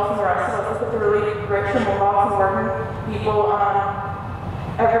themselves from the rest of us, with the really rich and well-off and working people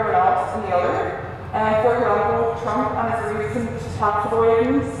and everyone else in the other. For example, Trump and his recent tax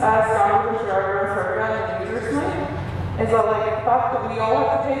avoidance scandal, which everyone's heard about and the news recently, is that like the fact that we all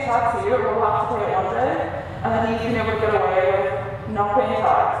have to pay tax here, we'll have to pay it one day, and then he's been able to get away with not paying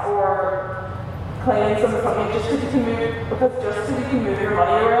tax or claiming some company just because you can move your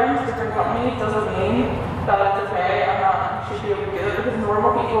money around to different companies doesn't mean that it's okay and that you should be able to do it, because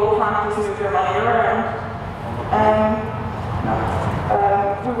normal people can't just move their money around.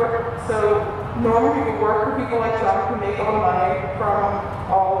 So normal people work for people like Trump who make all the money from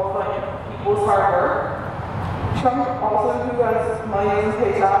all of people's hard work. Trump also, who has money to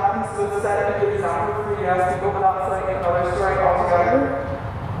pay tax, and so set a good example for US people, but that's like another story altogether.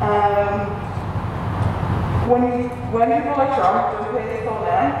 When people like Trump don't pay the full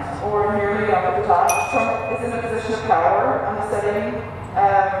net or nearly enough of the tax, Trump is in a position of power and is setting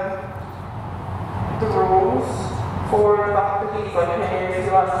the rules for the fact that he's like paying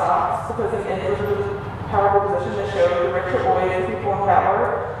US tax, because he's in a powerful position to show the richer boys and people in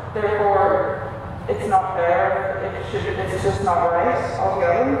power. Therefore, it's not fair, it's just not right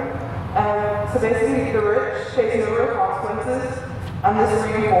altogether. So basically, the rich face no real consequences, and this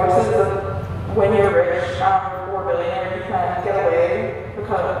reinforces that when you're rich or a billionaire, you can get away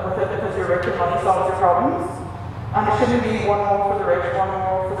with it because you're rich and money solves your problems. And it shouldn't be one more for the rich, one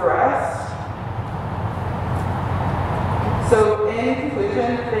more for the rest. So in conclusion,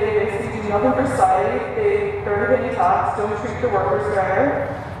 they basically do nothing for society, they barely pay any tax, don't treat the workers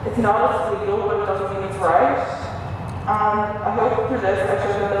fair. It's not as legal, but it doesn't mean it's right. I hope through this I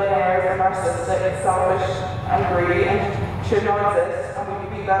show that billionaires are narcissistic, selfish, and greedy, and should not exist, and we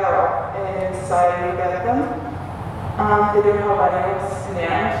would be better off in society without them. They don't help any of us in the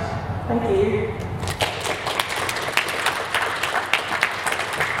end. Thank you.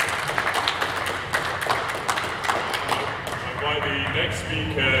 The next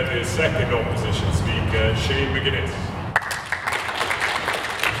speaker, the second opposition speaker, Shane McGuinness.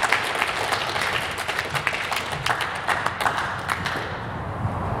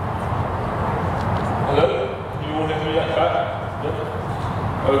 Hello? Can you all hear me at back? Yep.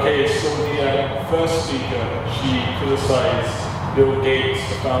 Okay, so the first speaker, she criticized Bill Gates,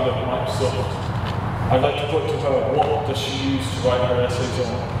 the founder of Microsoft. I'd like to put to her, what does she use to write her essays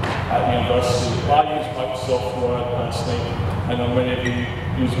on at university? I use Microsoft Word personally. I know many of you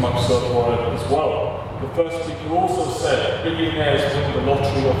use Microsoft Word as well. The first speaker also said, billionaires win the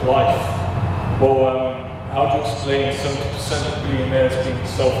lottery of life. Well, how do you explain 70% of billionaires being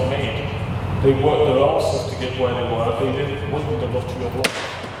self-made? They worked their asses to get where they were. They didn't win the lottery of life.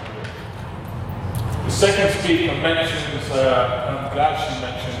 The second speaker mentions, I'm glad she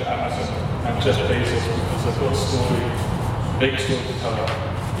mentioned Amazon and Jeff Bezos because I've got a story, big story to tell you.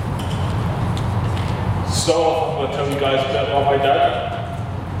 So I'm going to tell you guys a bit about my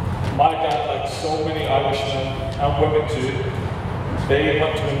dad. My dad, like so many Irishmen and women too, they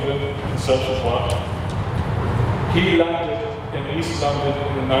went to England in search of work. He landed in East London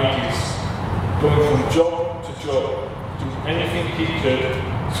in the 90s, going from job to job, doing anything he could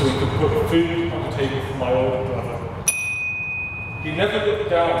so he could put food on the table for my older brother. He never looked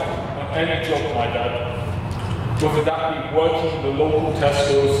down on any job, my dad. Whether that be working in the local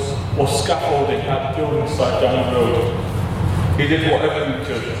Tesco's or scaffolding at the building site down the road. He did whatever he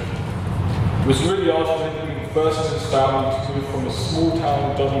could. It was really hard for him being the first in his family to move from a small town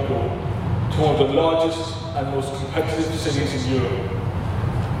in Donegal to one of the largest and most competitive cities in Europe.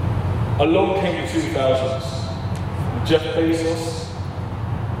 Along came the 2000s, and Jeff Bezos,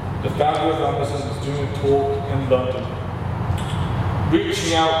 the founder of Amazon, was doing a talk in London,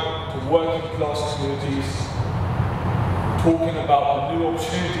 reaching out to working class communities, talking about the new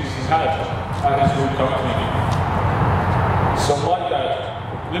opportunities he had at his new company. So my dad,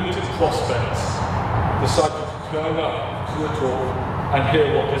 with limited prospects, decided to turn up to the talk and hear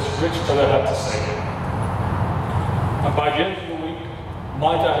what this rich fellow had to say. And by the end of the week,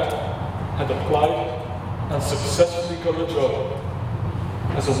 my dad had applied and successfully got a job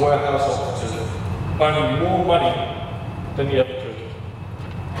as a warehouse operative, earning more money than he ever could.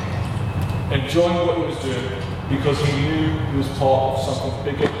 Enjoying what he was doing, because he knew he was part of something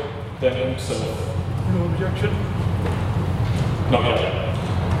bigger than himself. No objection? Not yet.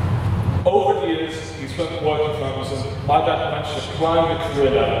 Over the years, he spent working for Amazon. My dad managed to climb the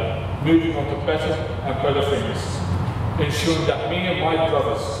career ladder, moving on to better and better things, ensuring that me and my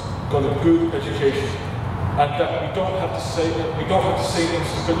brothers got a good education, and that we don't have to say the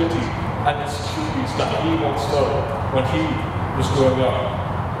instability and insecurities that he once felt when he was growing up.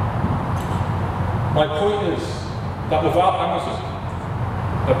 My point is that without Amazon,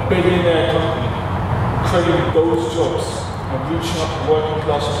 a billionaire company, creating those jobs and reaching out to working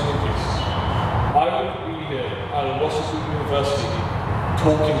class communities, I wouldn't be here at Rossington University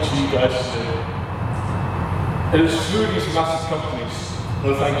talking to you guys today. It is through these massive companies,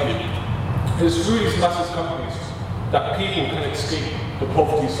 no thank you, it is through these massive companies that people can escape the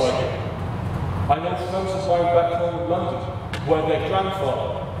poverty cycle. I know friends of mine back home in London where their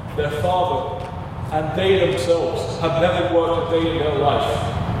grandfather, their father, and they themselves have never worked a day in their life.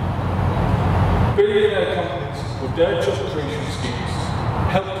 Billionaire companies, with their job creation schemes,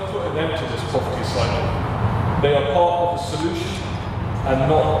 help to put an end to this poverty cycle. They are part of the solution and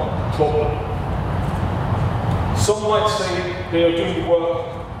not the problem. Some might say they are doing the work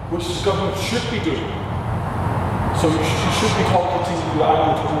which the government should be doing. So you should be targeting your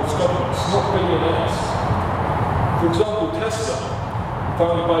angle towards governments, not billionaires. For example, Tesla,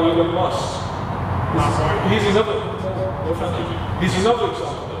 founded by Elon Musk. He's another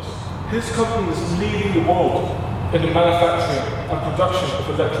example of this. His company is leading the world in the manufacturing and production of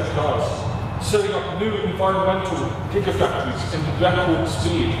electric cars, setting up new environmental gigafactories in record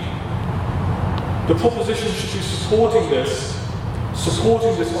speed. The proposition should be supporting this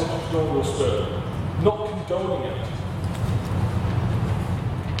entrepreneurial spirit, not condoning it.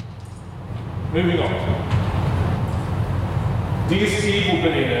 Moving on. These evil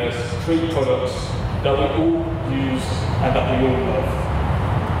billionaires create products that we all use and that we all love.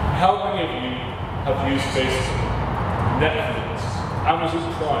 How many of you have used Facebook, Netflix, Amazon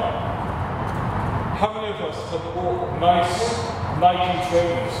Prime? How many of us have bought nice Nike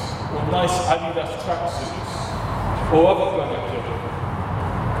trainers or nice Adidas tracksuits or other branded clothing?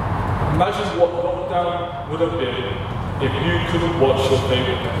 Imagine what lockdown would have been if you couldn't watch your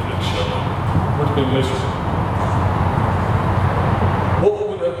favorite Netflix show. It would have been miserable. What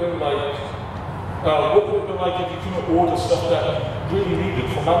would it have been like? What would it have been like if you couldn't order stuff that you really needed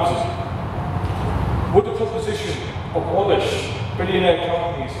from Amazon? Would the proposition abolish billionaire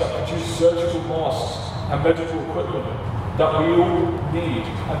companies that produce surgical masks and medical equipment that we all need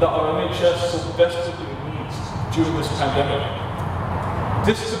and that our NHS so desperately needs during this pandemic?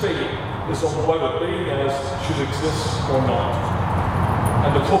 This debate is on whether billionaires should exist or not.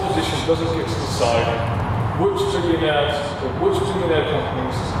 And the proposition doesn't get to decide which billionaires or which billionaire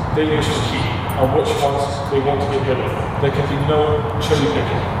companies they wish to keep and which ones they want to get rid of. There can be no cherry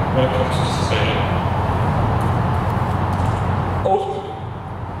picking when it comes to sustainability. Ultimately,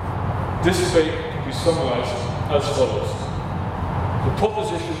 this debate can be summarized as follows. The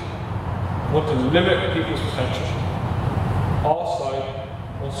proposition wants to limit people's potential. Our side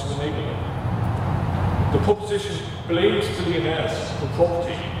wants to enable it. The proposition blames billionaires for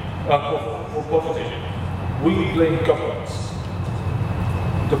poverty. We blame governments.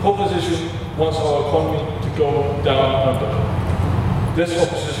 The proposition wants our economy to go down under. This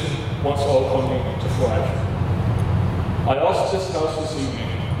opposition wants our economy to thrive. I ask this House this evening,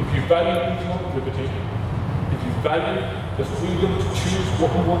 if you value economic liberty, if you value the freedom to choose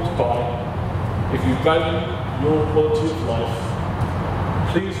what you want to buy, if you value your quality of life,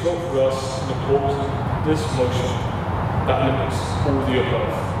 please vote for us in opposing this motion that limits all the above.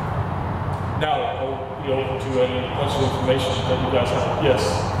 Now, I'll be open to any bunch of information that you guys have. Yes?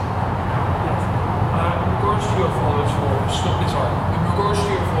 In regards to your father's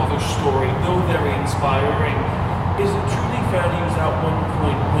story, though very inspiring, is it truly fair to use that one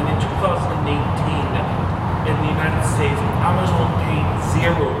point when in 2018 in the United States, Amazon paid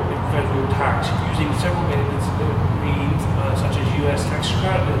zero in federal tax using several means such as US tax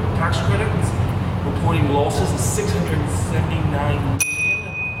credits, reporting losses of $679 million,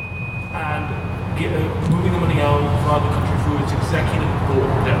 and moving the money out of the country through its executive board.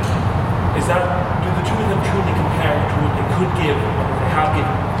 Do the two of them truly compare to what they could give and what they have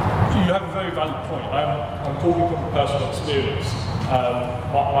given? You have a very valid point. I'm talking from personal experience.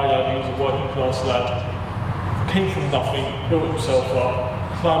 My dad, he was a working class lad, came from nothing, built himself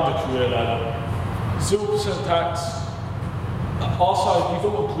up, climbed a career ladder. 0% tax. Our side, we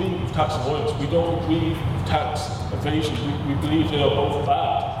don't agree with tax avoidance. We don't agree with tax evasion. We believe they are both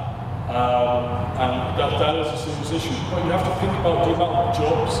bad. And that is a serious issue. But you have to think about the amount of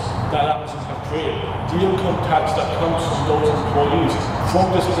jobs that Amazon have created. The income tax that comes from those employees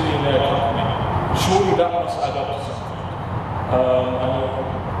from this billionaire company. Surely that must add up to something. I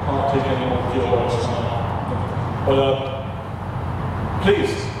can't take any more POS now. But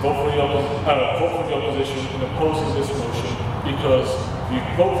please vote for the opposition in opposing this motion, because if you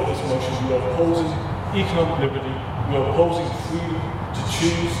vote for this motion, you are opposing economic liberty, you are opposing freedom to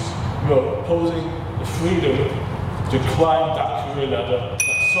choose, you are opposing the freedom to climb that career ladder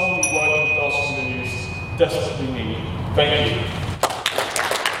that so many working class communities desperately need. Thank you.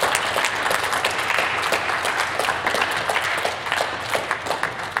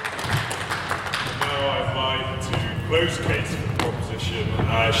 Close case for the proposition,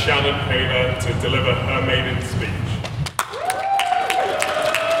 Shannon Paler to deliver her maiden speech.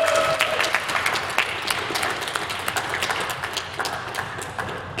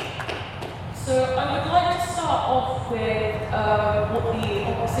 So I would like to start off with what the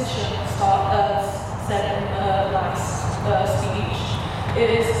opposition said in the last speech,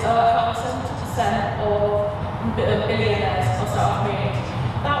 is how 70% of billionaires are self-made.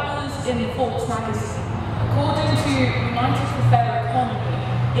 That was in Forbes magazine. According to United for Fair Economy,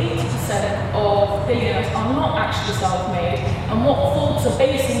 80% of billionaires are not actually self-made, and what Forbes are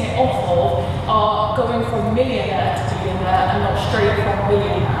basing it off of are going from millionaire to billionaire and not straight from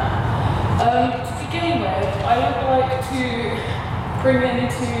billionaire. To begin with, I would like to bring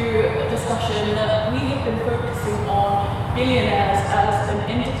into discussion that we have been focusing on billionaires as an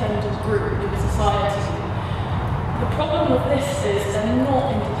independent group in society. The problem with this is they're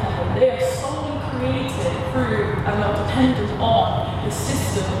not independent. They are solely created through and are dependent on the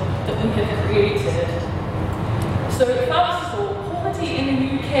system that we have created. So first of all, poverty in the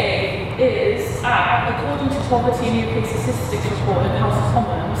UK is, according to Poverty in UK Statistics report in House of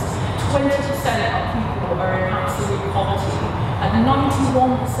Commons, 20% of people are in absolute poverty, and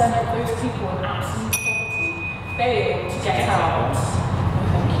 91% of those people in absolute poverty fail to get out.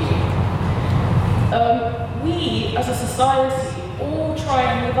 Thank you. We, as a society, all try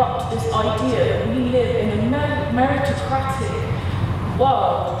and live up to this idea that we live in a meritocratic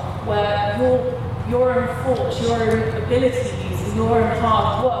world where your own thoughts, your own abilities, your own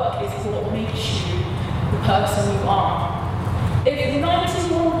hard work is what makes you the person you are. If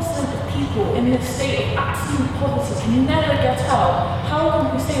 91% of people in this state of absolute poverty can never get out, how can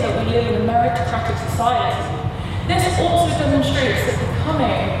we say that we live in a meritocratic society? This also demonstrates that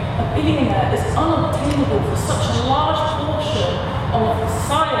becoming a billionaire is unobtainable for such a large portion of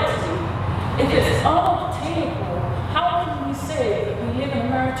society. If it's unobtainable, how can we say that we live in a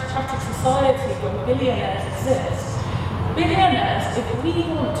meritocratic society where billionaires exist? Billionaires, if we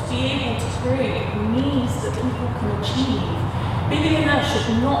want to be able to create needs that people can achieve, billionaires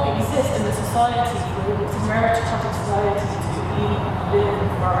should not exist in a society where it's a meritocratic society to live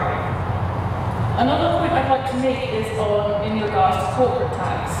and thrive. Another point I'd like to make is in regards to corporate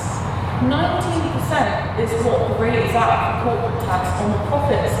tax. 19% is what the rate is at for corporate tax on the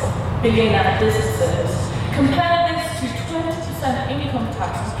profits of billionaire businesses. Compare this to 20% income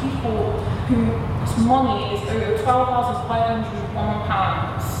tax on people whose money is over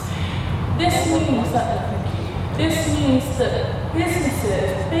 £12,501. This means that businesses,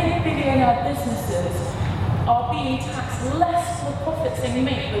 big billionaire businesses, are being taxed less for the profits they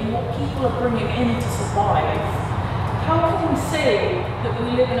make than what people are bringing in to survive. How can we say that we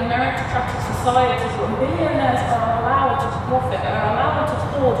live in a meritocratic society where billionaires are allowed to profit, are allowed to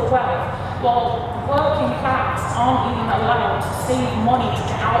hoard wealth, while working class aren't even allowed to save money to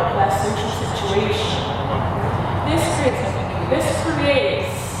get out of their social situation? This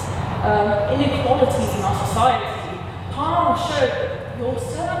creates inequalities in our society. Palmer showed that you're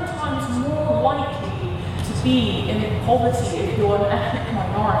 7 times more likely to be in poverty if you're an ethnic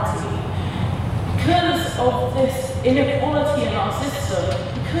minority. Because of this inequality in our system,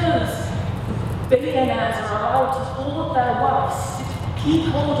 because billionaires are allowed to hoard their wealth, keep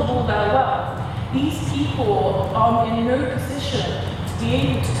hold of all their wealth, these people are in no position to be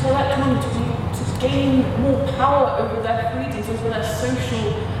able to collect money, to gain more power over their freedoms, over their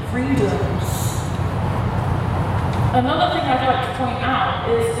social freedoms. Another thing I'd like to point out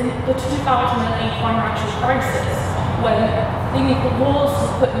is in the 2008 financial crisis, when laws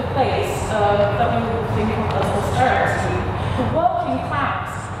were put in place that we would think of as austerity, the working class,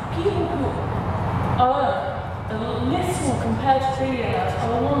 people who earn a little compared to billionaires, are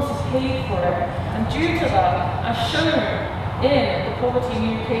the ones who paid for it. And due to that, as shown in the Poverty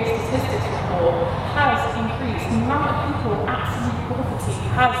in UK Statistics report, has increased. The amount of people in absolute poverty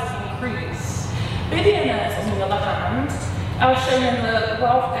has increased. Billionaires, on the other hand, as shown in the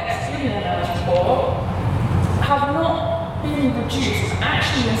Wealth Ex-Billionaires report, have not been reduced.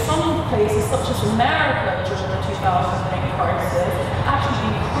 Actually, in some places, such as America during the 2008 crisis,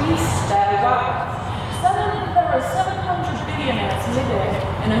 actually increased their wealth. There are 700 billionaires living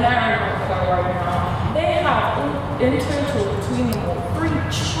in America right now. They have, in total, between them all, $3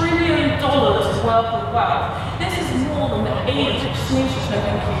 trillion worth of wealth. This is more than the 8 richest nations,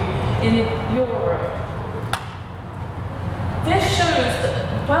 in Europe. This shows that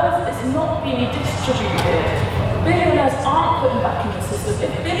wealth is not being distributed. Billionaires aren't put back in the system.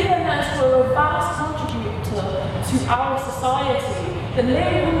 If billionaires were a vast contributor to our society, then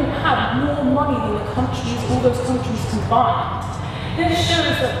they wouldn't have more money than the countries, all those countries combined. This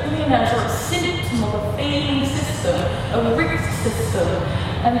shows that billionaires are a symptom of a failing system, a rigged system,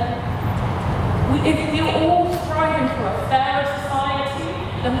 and if we're all striving for a fairer society,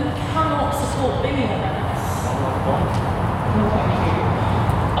 then we cannot support billionaires. No, thank you.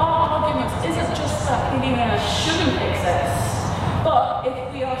 Our argument isn't just that billionaires shouldn't exist, but if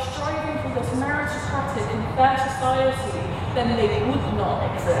we are striving for this meritocratic and fair society, then they would not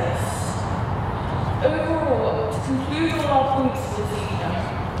exist. Overall, to conclude all our points for this evening,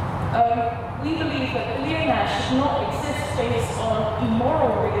 we believe that billionaires should not exist based on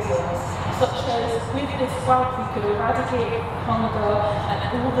immoral reasons, such as with this wealth we could eradicate hunger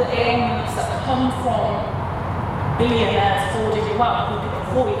and all the ailments that come from billionaires hoarding wealth we could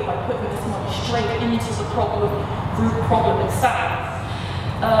avoid by putting this money straight into the root problem itself.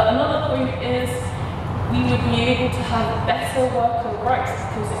 Another point is we would be able to have better worker rights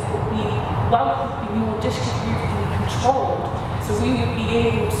because wealth would be more distributed and controlled. So we would be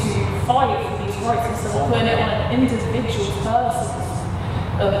able to fight for these rights instead of putting it on an individual person's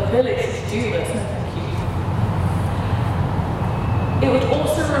ability to do this. No, thank you. It would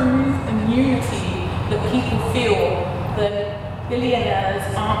also remove immunity that people feel that billionaires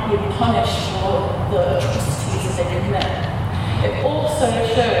aren't being punished for the atrocities that they commit. It also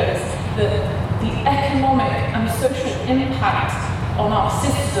shows that the economic and social impact on our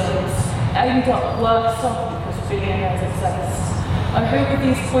systems end up worse off because billionaires exist. I hope with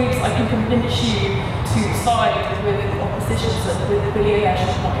these points I can convince you to side with the opposition with billionaires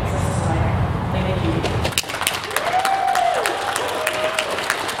should not exist tonight. Thank you.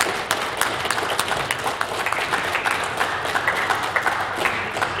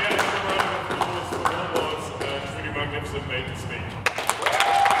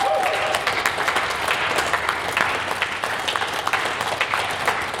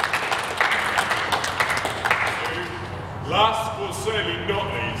 Last but certainly not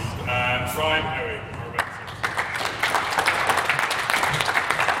least, Brian Hoey.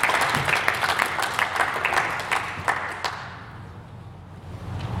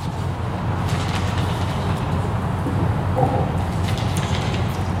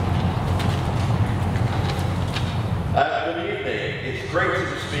 Good evening. It's great to be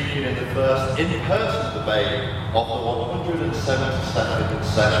speaking in the first in-person debate of the 172nd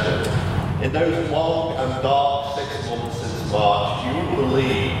session. In those long and dark 6 months since March, you wouldn't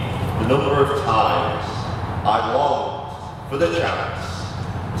believe the number of times I longed for the chance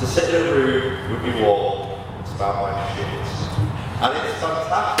to sit in a room with you all and spout my shit. And it's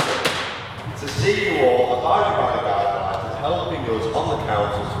fantastic to see you all abiding by the guidelines and helping us on the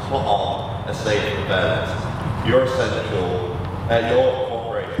council to put on a safe event. Your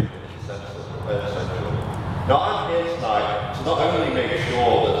cooperation is essential. Now I'm here tonight to not only make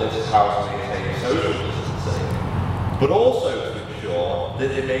sure that this house maintains social distancing, but also to ensure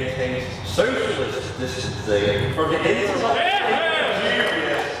that it maintains socialist distancing from the intellectually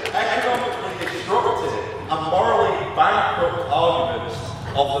dubious, economically destructive, and morally bankrupt arguments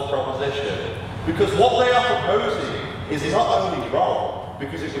of the proposition. Because what they are proposing is not only wrong,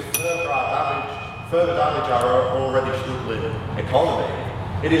 because it would further damage our already struggling economy,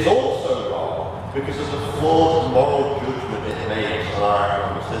 it is also wrong because of the flawed moral judgment it makes on our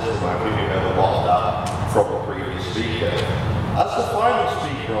economic system. I think you heard a lot of that from the previous speaker. As the final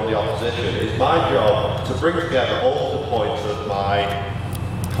speaker on the opposition, it's my job to bring together all the points of my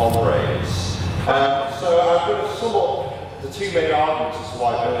comrades. So I'm going to sum up the 2 main arguments as to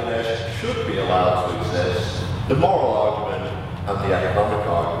why billionaires should be allowed to exist: the moral argument and the economic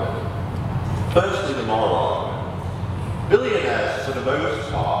argument. Firstly, the moral argument. Billionaires, for the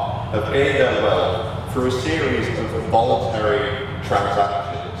most part, have gained their wealth through a series of voluntary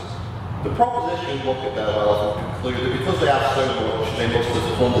transactions. The proposition look at their wealth and conclude that because they have so much, they must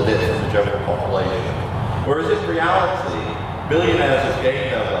have funded it from the general population. Whereas in reality, billionaires have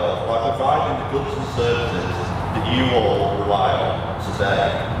gained their wealth by providing the goods and services that you all rely on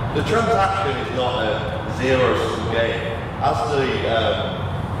today. The transaction is not a zero-sum game. As the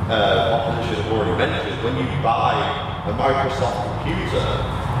opposition have already mentioned, when you buy a Microsoft computer,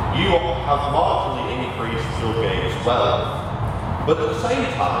 you have marginally increased Bill Gates' wealth. But at the same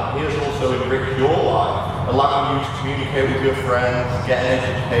time, he has also enriched your life, allowing you to communicate with your friends, get an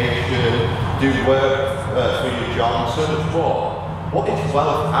education, do work for your job, and so much more. What his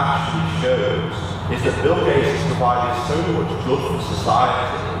wealth actually shows is that Bill Gates has provided so much good for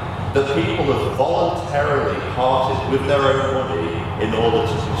society that people have voluntarily parted with their own money in order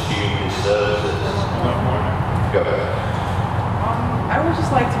to consume his services. Go ahead. I would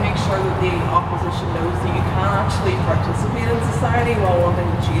just like to make sure that the opposition knows that you can actually participate in society while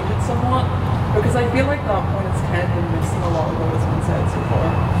wanting to change it somewhat, because I feel like that point has kind of been missing a lot of what has been said so far.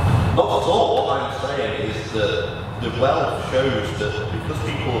 Not at all. What I'm saying is that the wealth shows that because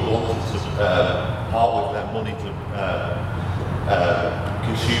people have wanted to part with their money to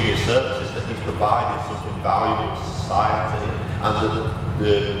consume his services, that he's provided something valuable to society, and that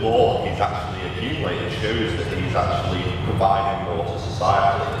the more he's actually accumulated shows that he's actually providing more to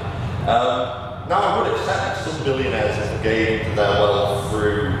society. Now I would accept that some billionaires have gained their wealth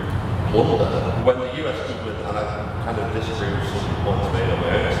through plunder. When the US government, and I kind of disagree with some points made on my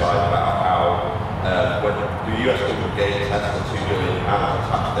own side about how when the US government gave Tesla $2 billion in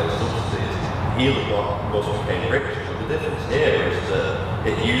taxpayer subsidies, Elon Musk became rich. The difference here is that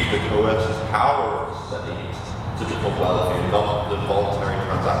it used the coercive power of the state to become wealthy, not the voluntary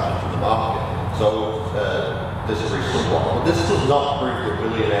transactions in the market. So disagree somewhat. But this does not prove that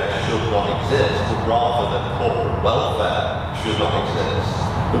billionaires should not exist, but rather that corporate welfare should not exist.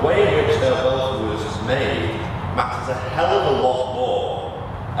 The way in which their wealth was made matters a hell of a lot more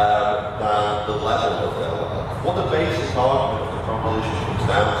than the level of their wealth. What the basic argument of the the proposition comes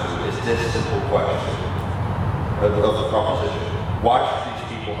down to is this simple question of the proposition. Why should these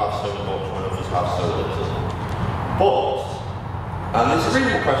people have so much when others have so little? But, and this is a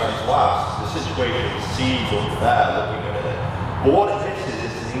reasonable question to ask, the situation seems unfair looking at it, but what it misses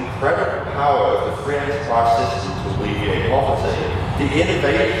is the incredible power of the free enterprise system to alleviate poverty. The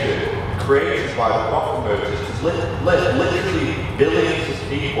innovation created by the profit motives to lift literally billions of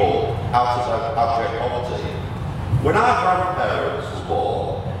people out of abject poverty. When our grandparents were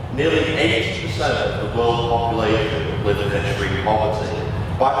born, nearly 80% of the world population lived in extreme poverty.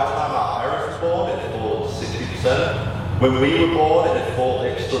 By the time our parents were born, it had fallen to 60%. When we were born,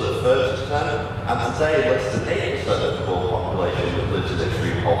 it stood at 30%, and today less than 8% of the world population lives in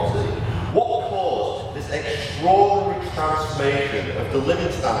extreme poverty. What caused this extraordinary transformation of the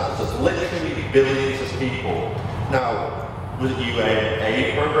living standards of literally billions of people? Now, was it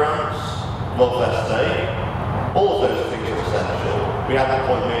UAE programs, welfare state? All of those things are essential. We had the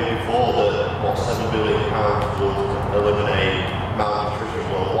point made before that £7 billion would eliminate malnutrition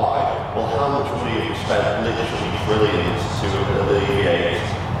worldwide. Well, how much money have we spent, literally trillions, to alleviate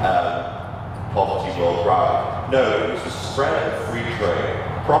poverty worldwide? No, it was the spread of free trade,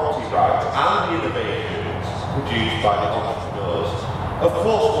 property rights, and the innovations produced by the entrepreneurs. Of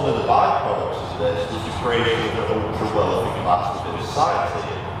course, one of the byproducts of this was the creation of an ultra-wealthy class within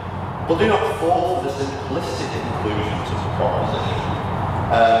society. But do not fall for this implicit conclusion to the proposition.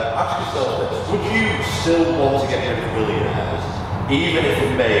 Ask yourself this, would you still want to get rid of billionaires, even if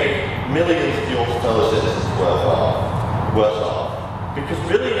it made millions of your fellow citizens worse off? Because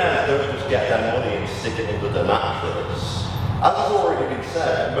billionaires don't just get their money and stick it under their mattress. As has already been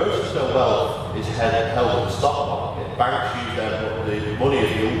said, most of their wealth is held in the stock market. Banks use the money of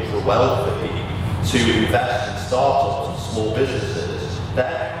the ultra-wealthy to invest in startups and small businesses.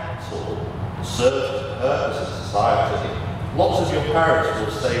 Their capital serves a purpose in society. Lots of your parents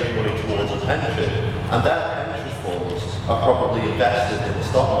will save money towards a pension, and their pension funds are probably invested in the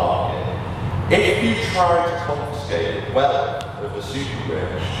stock market. If you try to confiscate the wealth of the super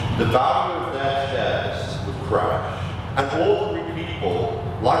rich, the value of their shares would crash, and ordinary people,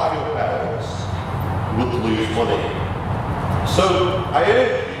 like your parents, would lose money. So I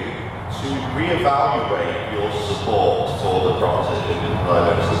urge you to reevaluate your support for the proposition, and I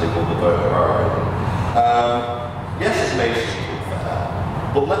notice they call the vote priority. Yes, it may seem unfair,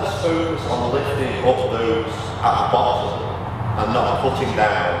 but let's focus on lifting up those at the bottom and not putting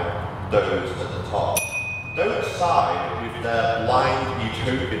down those at the top. Don't side with their blind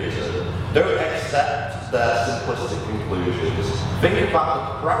utopianism. Don't accept their simplistic conclusions. Think about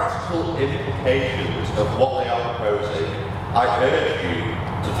the practical implications of what they are proposing. I urge you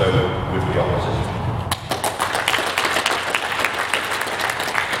to vote with the opposition.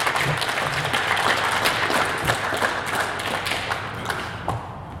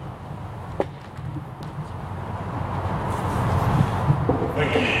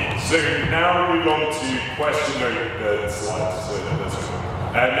 So now we move on to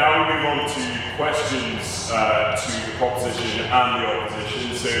now we move on to questions to the proposition and the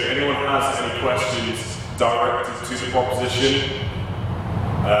opposition. So if anyone has any questions directed to the proposition,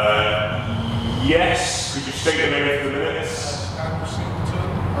 yes, could you state your name for the minutes? Andrew Singleton.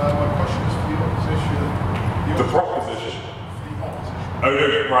 My question is for the opposition. The proposition. Oh no,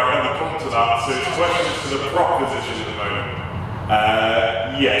 right, I haven't come to that. So it's questions for the proposition at the moment.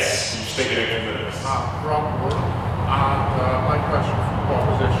 Yes, you state your name for the minutes. Rob Wood, and my question for the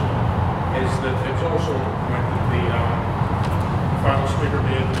proposition is that it's also a point that the final speaker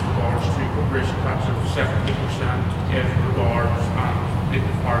made with regards to corporation tax of 70% in regards and in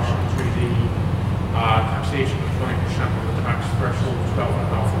comparison to the taxation of 20% of the tax threshold of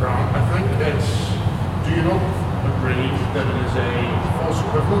 12.5 grand. I think it's, do you not agree that it is a false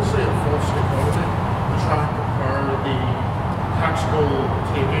equivalency, a false equality to try and compare the taxable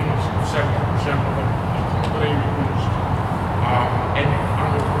takings of 70% of a company whose annual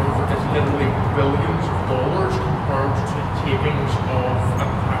turnover is literally billions of dollars compared to takings of a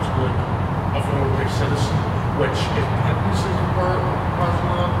taxable of an ordinary citizen, which is pittance in comparison to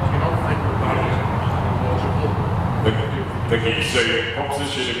that. Do you not think that that is illogical? Thank you. So,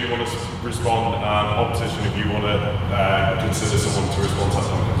 proposition if you want to respond, and opposition if you want to consider someone to respond to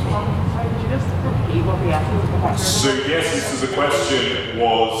something as well. Could you just repeat what the answer was? So, yes, this is the question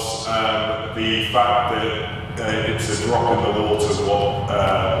was the fact that it's a drop in the water what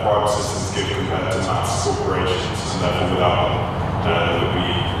private citizens give compared to mass corporations, and therefore without them, there would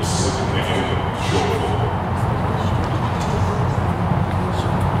be a significant shortfall.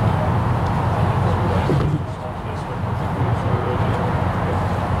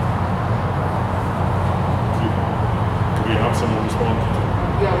 Someone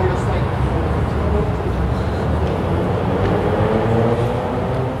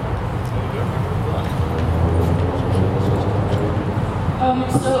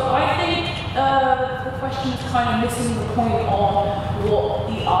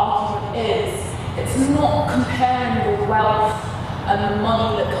and the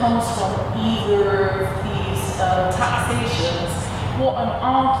money that comes from either of these taxations, what I'm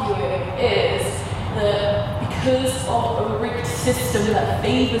arguing is that because of a rigged system that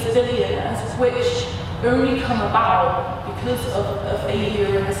favours billionaires, which only come about because of a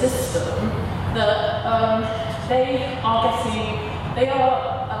failure in the system, that they are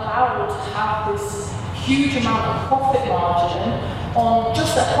allowed to have this huge amount of profit margin on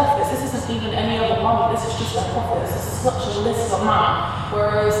just their profits. This isn't even any other money, this is just their profits. This is such a little amount,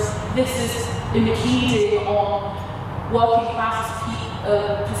 whereas this is impeding on working class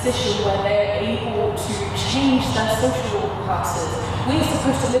position where they're able to change their social classes. We're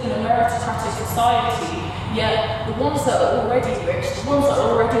supposed to live in a meritocratic society, yet the ones that are already rich, the ones that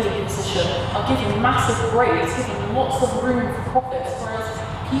are already in position, are given massive breaks, given lots of room for profits, whereas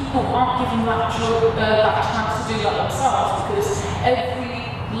people aren't given that chance to do that themselves, because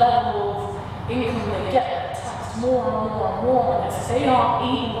every level of income they get taxed more and more and more, and if they aren't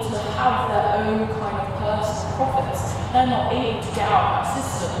able to have their own kind of personal profits, they're not able to get out of that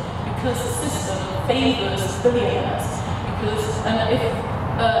system, because the system favours billionaires, because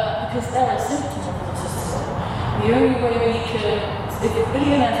they're a symptom of the system. The only way we can, if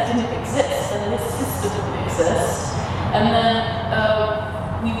billionaires didn't exist, then this system wouldn't exist, and then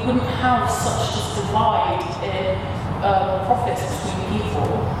we wouldn't have such a divide in profits between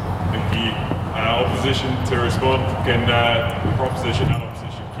people. Thank you. Opposition to respond. Can proposition and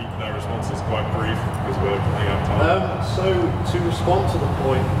opposition keep their responses quite brief because we're running out of time? So to respond to the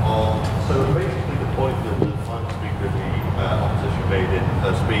point of, so basically the point that the final speaker of the opposition made in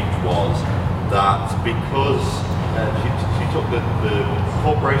her speech was that because she took the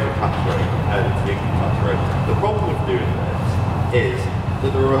corporation tax rate and the income tax rate, the problem with doing this is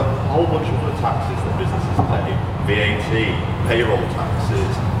that there are a whole bunch of other taxes that businesses pay, VAT, payroll taxes,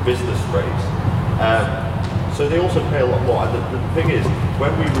 business rates. So they also pay a lot more. And the thing is, when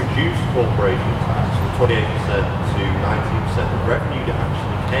we reduced corporation tax from 28% to 19%, the revenue that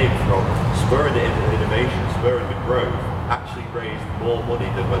actually came from spurring the innovation, spurring the growth, actually raised more money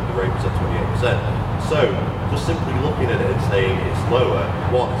than when the rate was at 28%. So just simply looking at it and saying it's lower,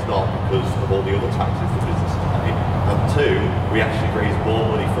 one, it's not because of all the other taxes that businesses pay, and two, we actually raise more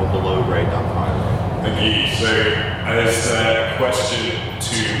money from the low rate than the high rate. Thank you. So as a question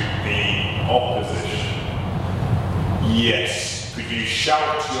to the opposition. Yes. Could you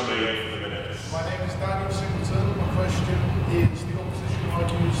shout your name for the minutes? My name is Daniel Singleton. My question is, the opposition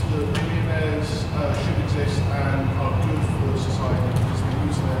argues that billionaires should exist and are good for society because they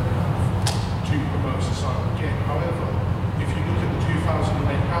use their wealth to promote society. Again, however, if you look at the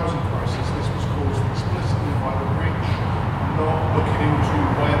 2008 housing crisis, this was caused explicitly by the rich not looking into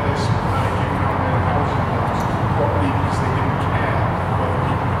where they're giving out their housing loans properly because they didn't care whether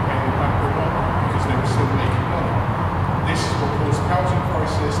people could pay them back or not because they were still making money. This is what caused the housing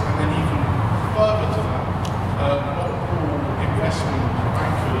crisis, and then even further to that, multiple investment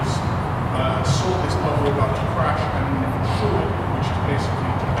bankers saw this bubble about to crash and short it, which is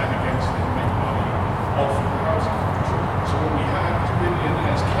basically to bet against it and make money off of the housing country. So what we had is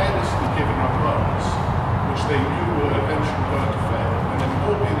billionaires carelessly giving up loans, which they knew were eventually going to fail, and then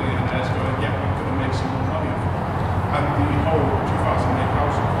more billionaires going, yeah, we're going to make some more money off of it. And the whole 2008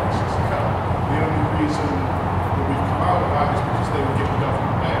 housing crisis fell. The only reason that we've come out of that is because they were giving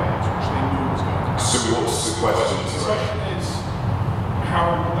government bailouts, which they knew was going to happen. So what's the question? The question is,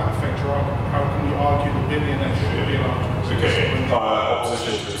 how would that affect your argument? How can we argue that billionaires should be allowed to exist? Okay,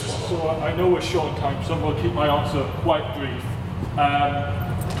 opposition to respond. So I know we're short on time, so I'm going to keep my answer quite brief.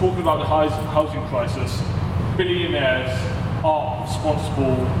 Talking about the housing crisis, billionaires are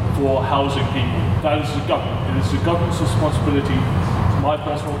responsible for housing people. That is the government. It is the government's responsibility, in my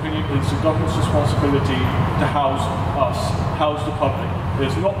personal opinion, it's the government's responsibility to house us, house the public. It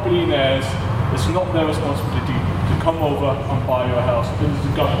is not billionaires, it's not their responsibility to come over and buy your house. It is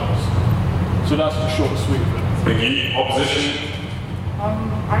the government's. So that's the short and sweet of it. Thank you. Opposition?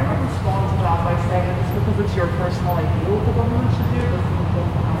 I would respond to that by saying that just because it's your personal ideal what the government should do, doesn't mean the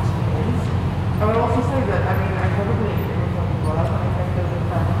government actually is. I would also say that, I mean, I probably agree with what you brought up, and I think that the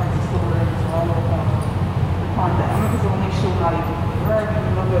crisis still there as well. The pandemic has only shown that even clearer. If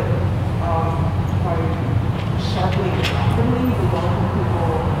you look at how sharply and rapidly the local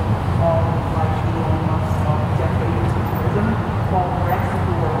people like Elon Musk Jeff Bezos in prison, while the rest of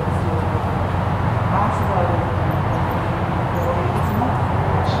the world is still that's about it. It's not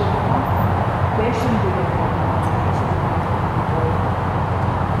they shouldn't be the government.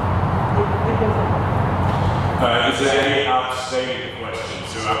 It doesn't. Is there any abstaining questions?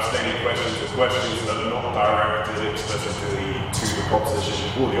 So abstaining questions are questions that are not directed explicitly to the proposition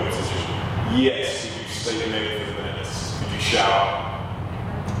or the opposition. Yes, could you state your name for the minutes? Could you shout.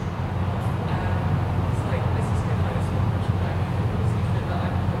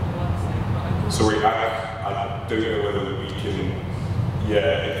 Sorry, I don't know whether we can, if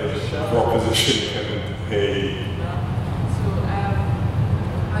there's a proposition can pay.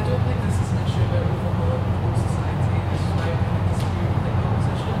 I don't think this is an issue about overhauling the whole society. It's just about disagreeing with the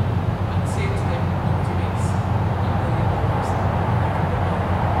opposition. At the same time, nobody makes $1 billion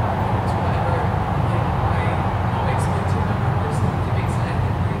to whatever. I'm not exploiting my workers, nobody makes it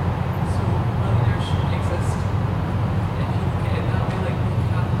ethically. So millionaires shouldn't exist. If you look at it that way, like you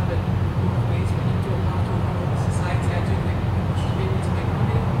can have it both ways, but you don't have to overhaul the society. I do think people should be able to make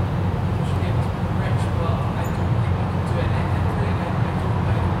money. People should be able to become rich, but I don't think we can do it ethically.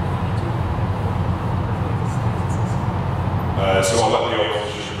 So I'll let the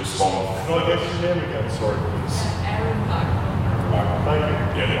opposition respond. Can I get your name again? Sorry, please. Aaron Thank you.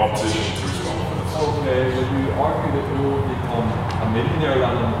 Yeah, the opposition to respond. Okay, would you argue that no one become a millionaire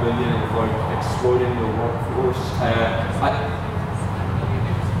rather than a billionaire without exploiting the workforce?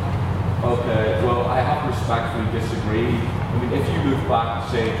 Okay, well, I have to respectfully disagree. I mean, if you look back,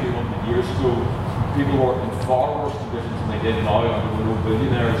 say, 200 years ago, people worked in far worse conditions than they did now, and there were no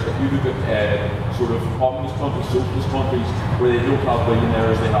billionaires. If you look at sort of communist countries, socialist countries, where they don't have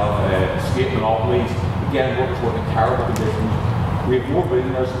billionaires, they have state monopolies. Again, workers work in terrible conditions. We have more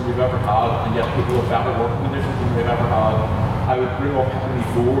billionaires than we've ever had, and yet people have better working conditions than we've ever had. I would bring up Henry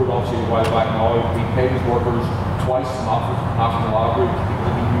Ford, obviously a while back now. He paid his workers twice the national average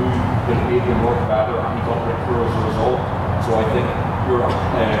because he knew that it made them work better, and he got richer as a result. So I think your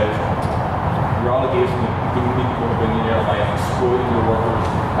allegation that you can become a billionaire by exploiting your workers,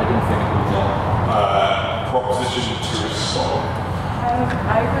 I don't think it goes on. Proposition to respond.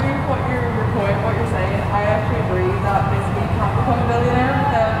 I agree with what you're saying. I actually agree that basically you can't become a billionaire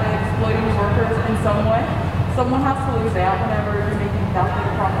without exploiting your workers in some way. Someone has to lose out whenever you're making that big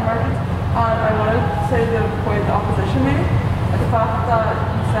profit margins. And I wanted to say the point the opposition made, the fact that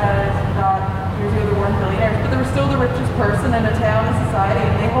you said that usually there weren't billionaires, but they were still the richest person in a town and society,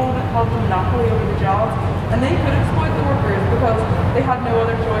 and they held a monopoly over the jobs, and they could exploit the workers because they had no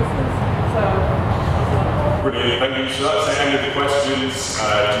other choices. So. Brilliant, thank you. So that's the end of the questions,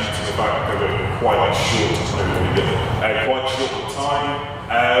 due to the fact that they were quite short on time.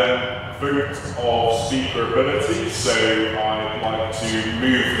 Vote of speaker ability, so I'd like to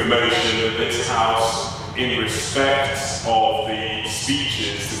move the motion that this House, in respect of the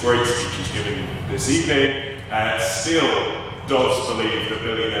speeches, the great speeches given this evening, still does believe that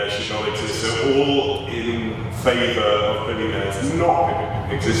billionaires should not exist. So all in favour of billionaires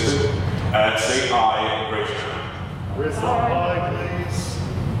not existing, say aye and raise your hand. Raise the aye, please.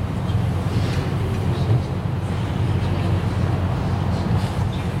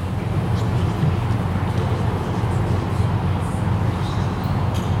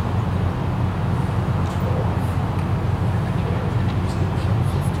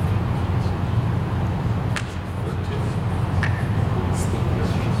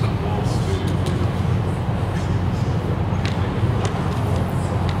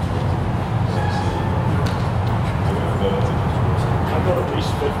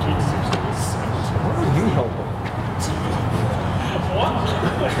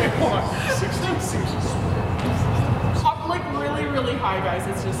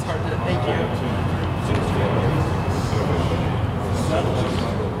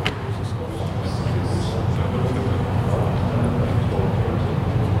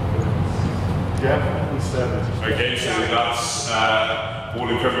 Okay, so that's all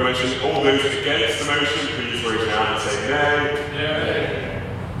in favour of the motion. All those against the motion, please raise your hand and say no. Yeah.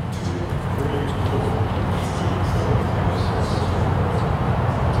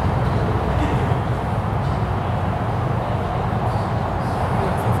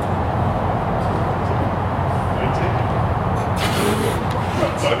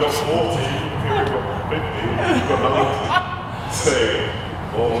 So I got 40, here we've got 50, we've got 90. So,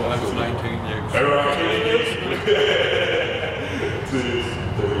 I was 19 years. Everyone, 2, 3,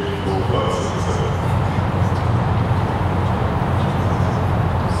 4, 5, 6, 7.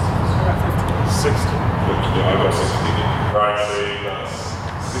 60. Yeah, I got 60. Right, so that's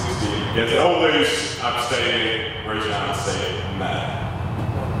 60. Yes, all those abstaining, raise your hand and say no.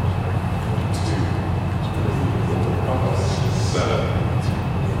 2, 7.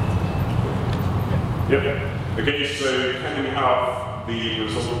 Yep. Okay, so can we have the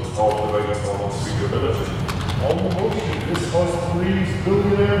result of the vote on speakability? On the motion, this House believes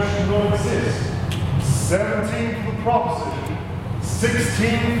billionaires should not exist. 17 for the proposition, 16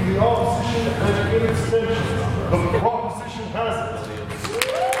 for the opposition, and in abstention. The proposition has it.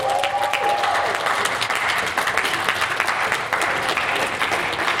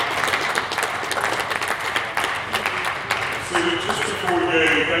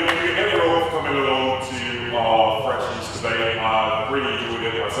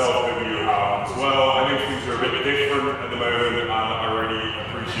 enjoyed it myself, maybe you have as well. I know things are a bit different at the moment, and I really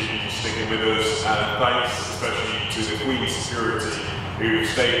appreciate you sticking with us. And thanks especially to the Queen's security who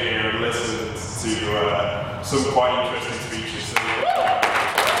stayed here and listened to some quite interesting speeches.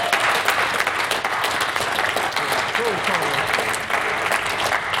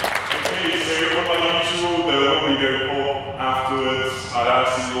 So, unlike usual, there will be no pop afterwards. I'd ask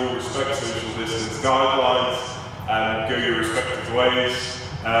that you all respect social distance guidelines and go your respective ways.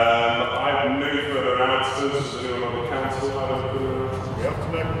 I have no further announcements. Does anyone on the council have further announcements? We have to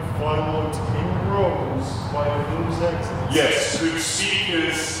make the final in rows by those exits. Yes, could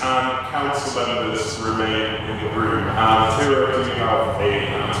speakers and council members remain in the room? And Tira, do you have a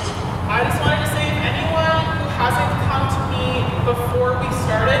announcement? I just wanted to say, if anyone who hasn't come to me before we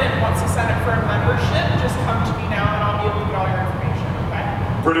started and wants to sign up for a membership, just come to me now and I'll be able to get all your information, okay?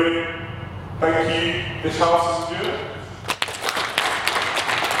 Brilliant. Thank you. This house is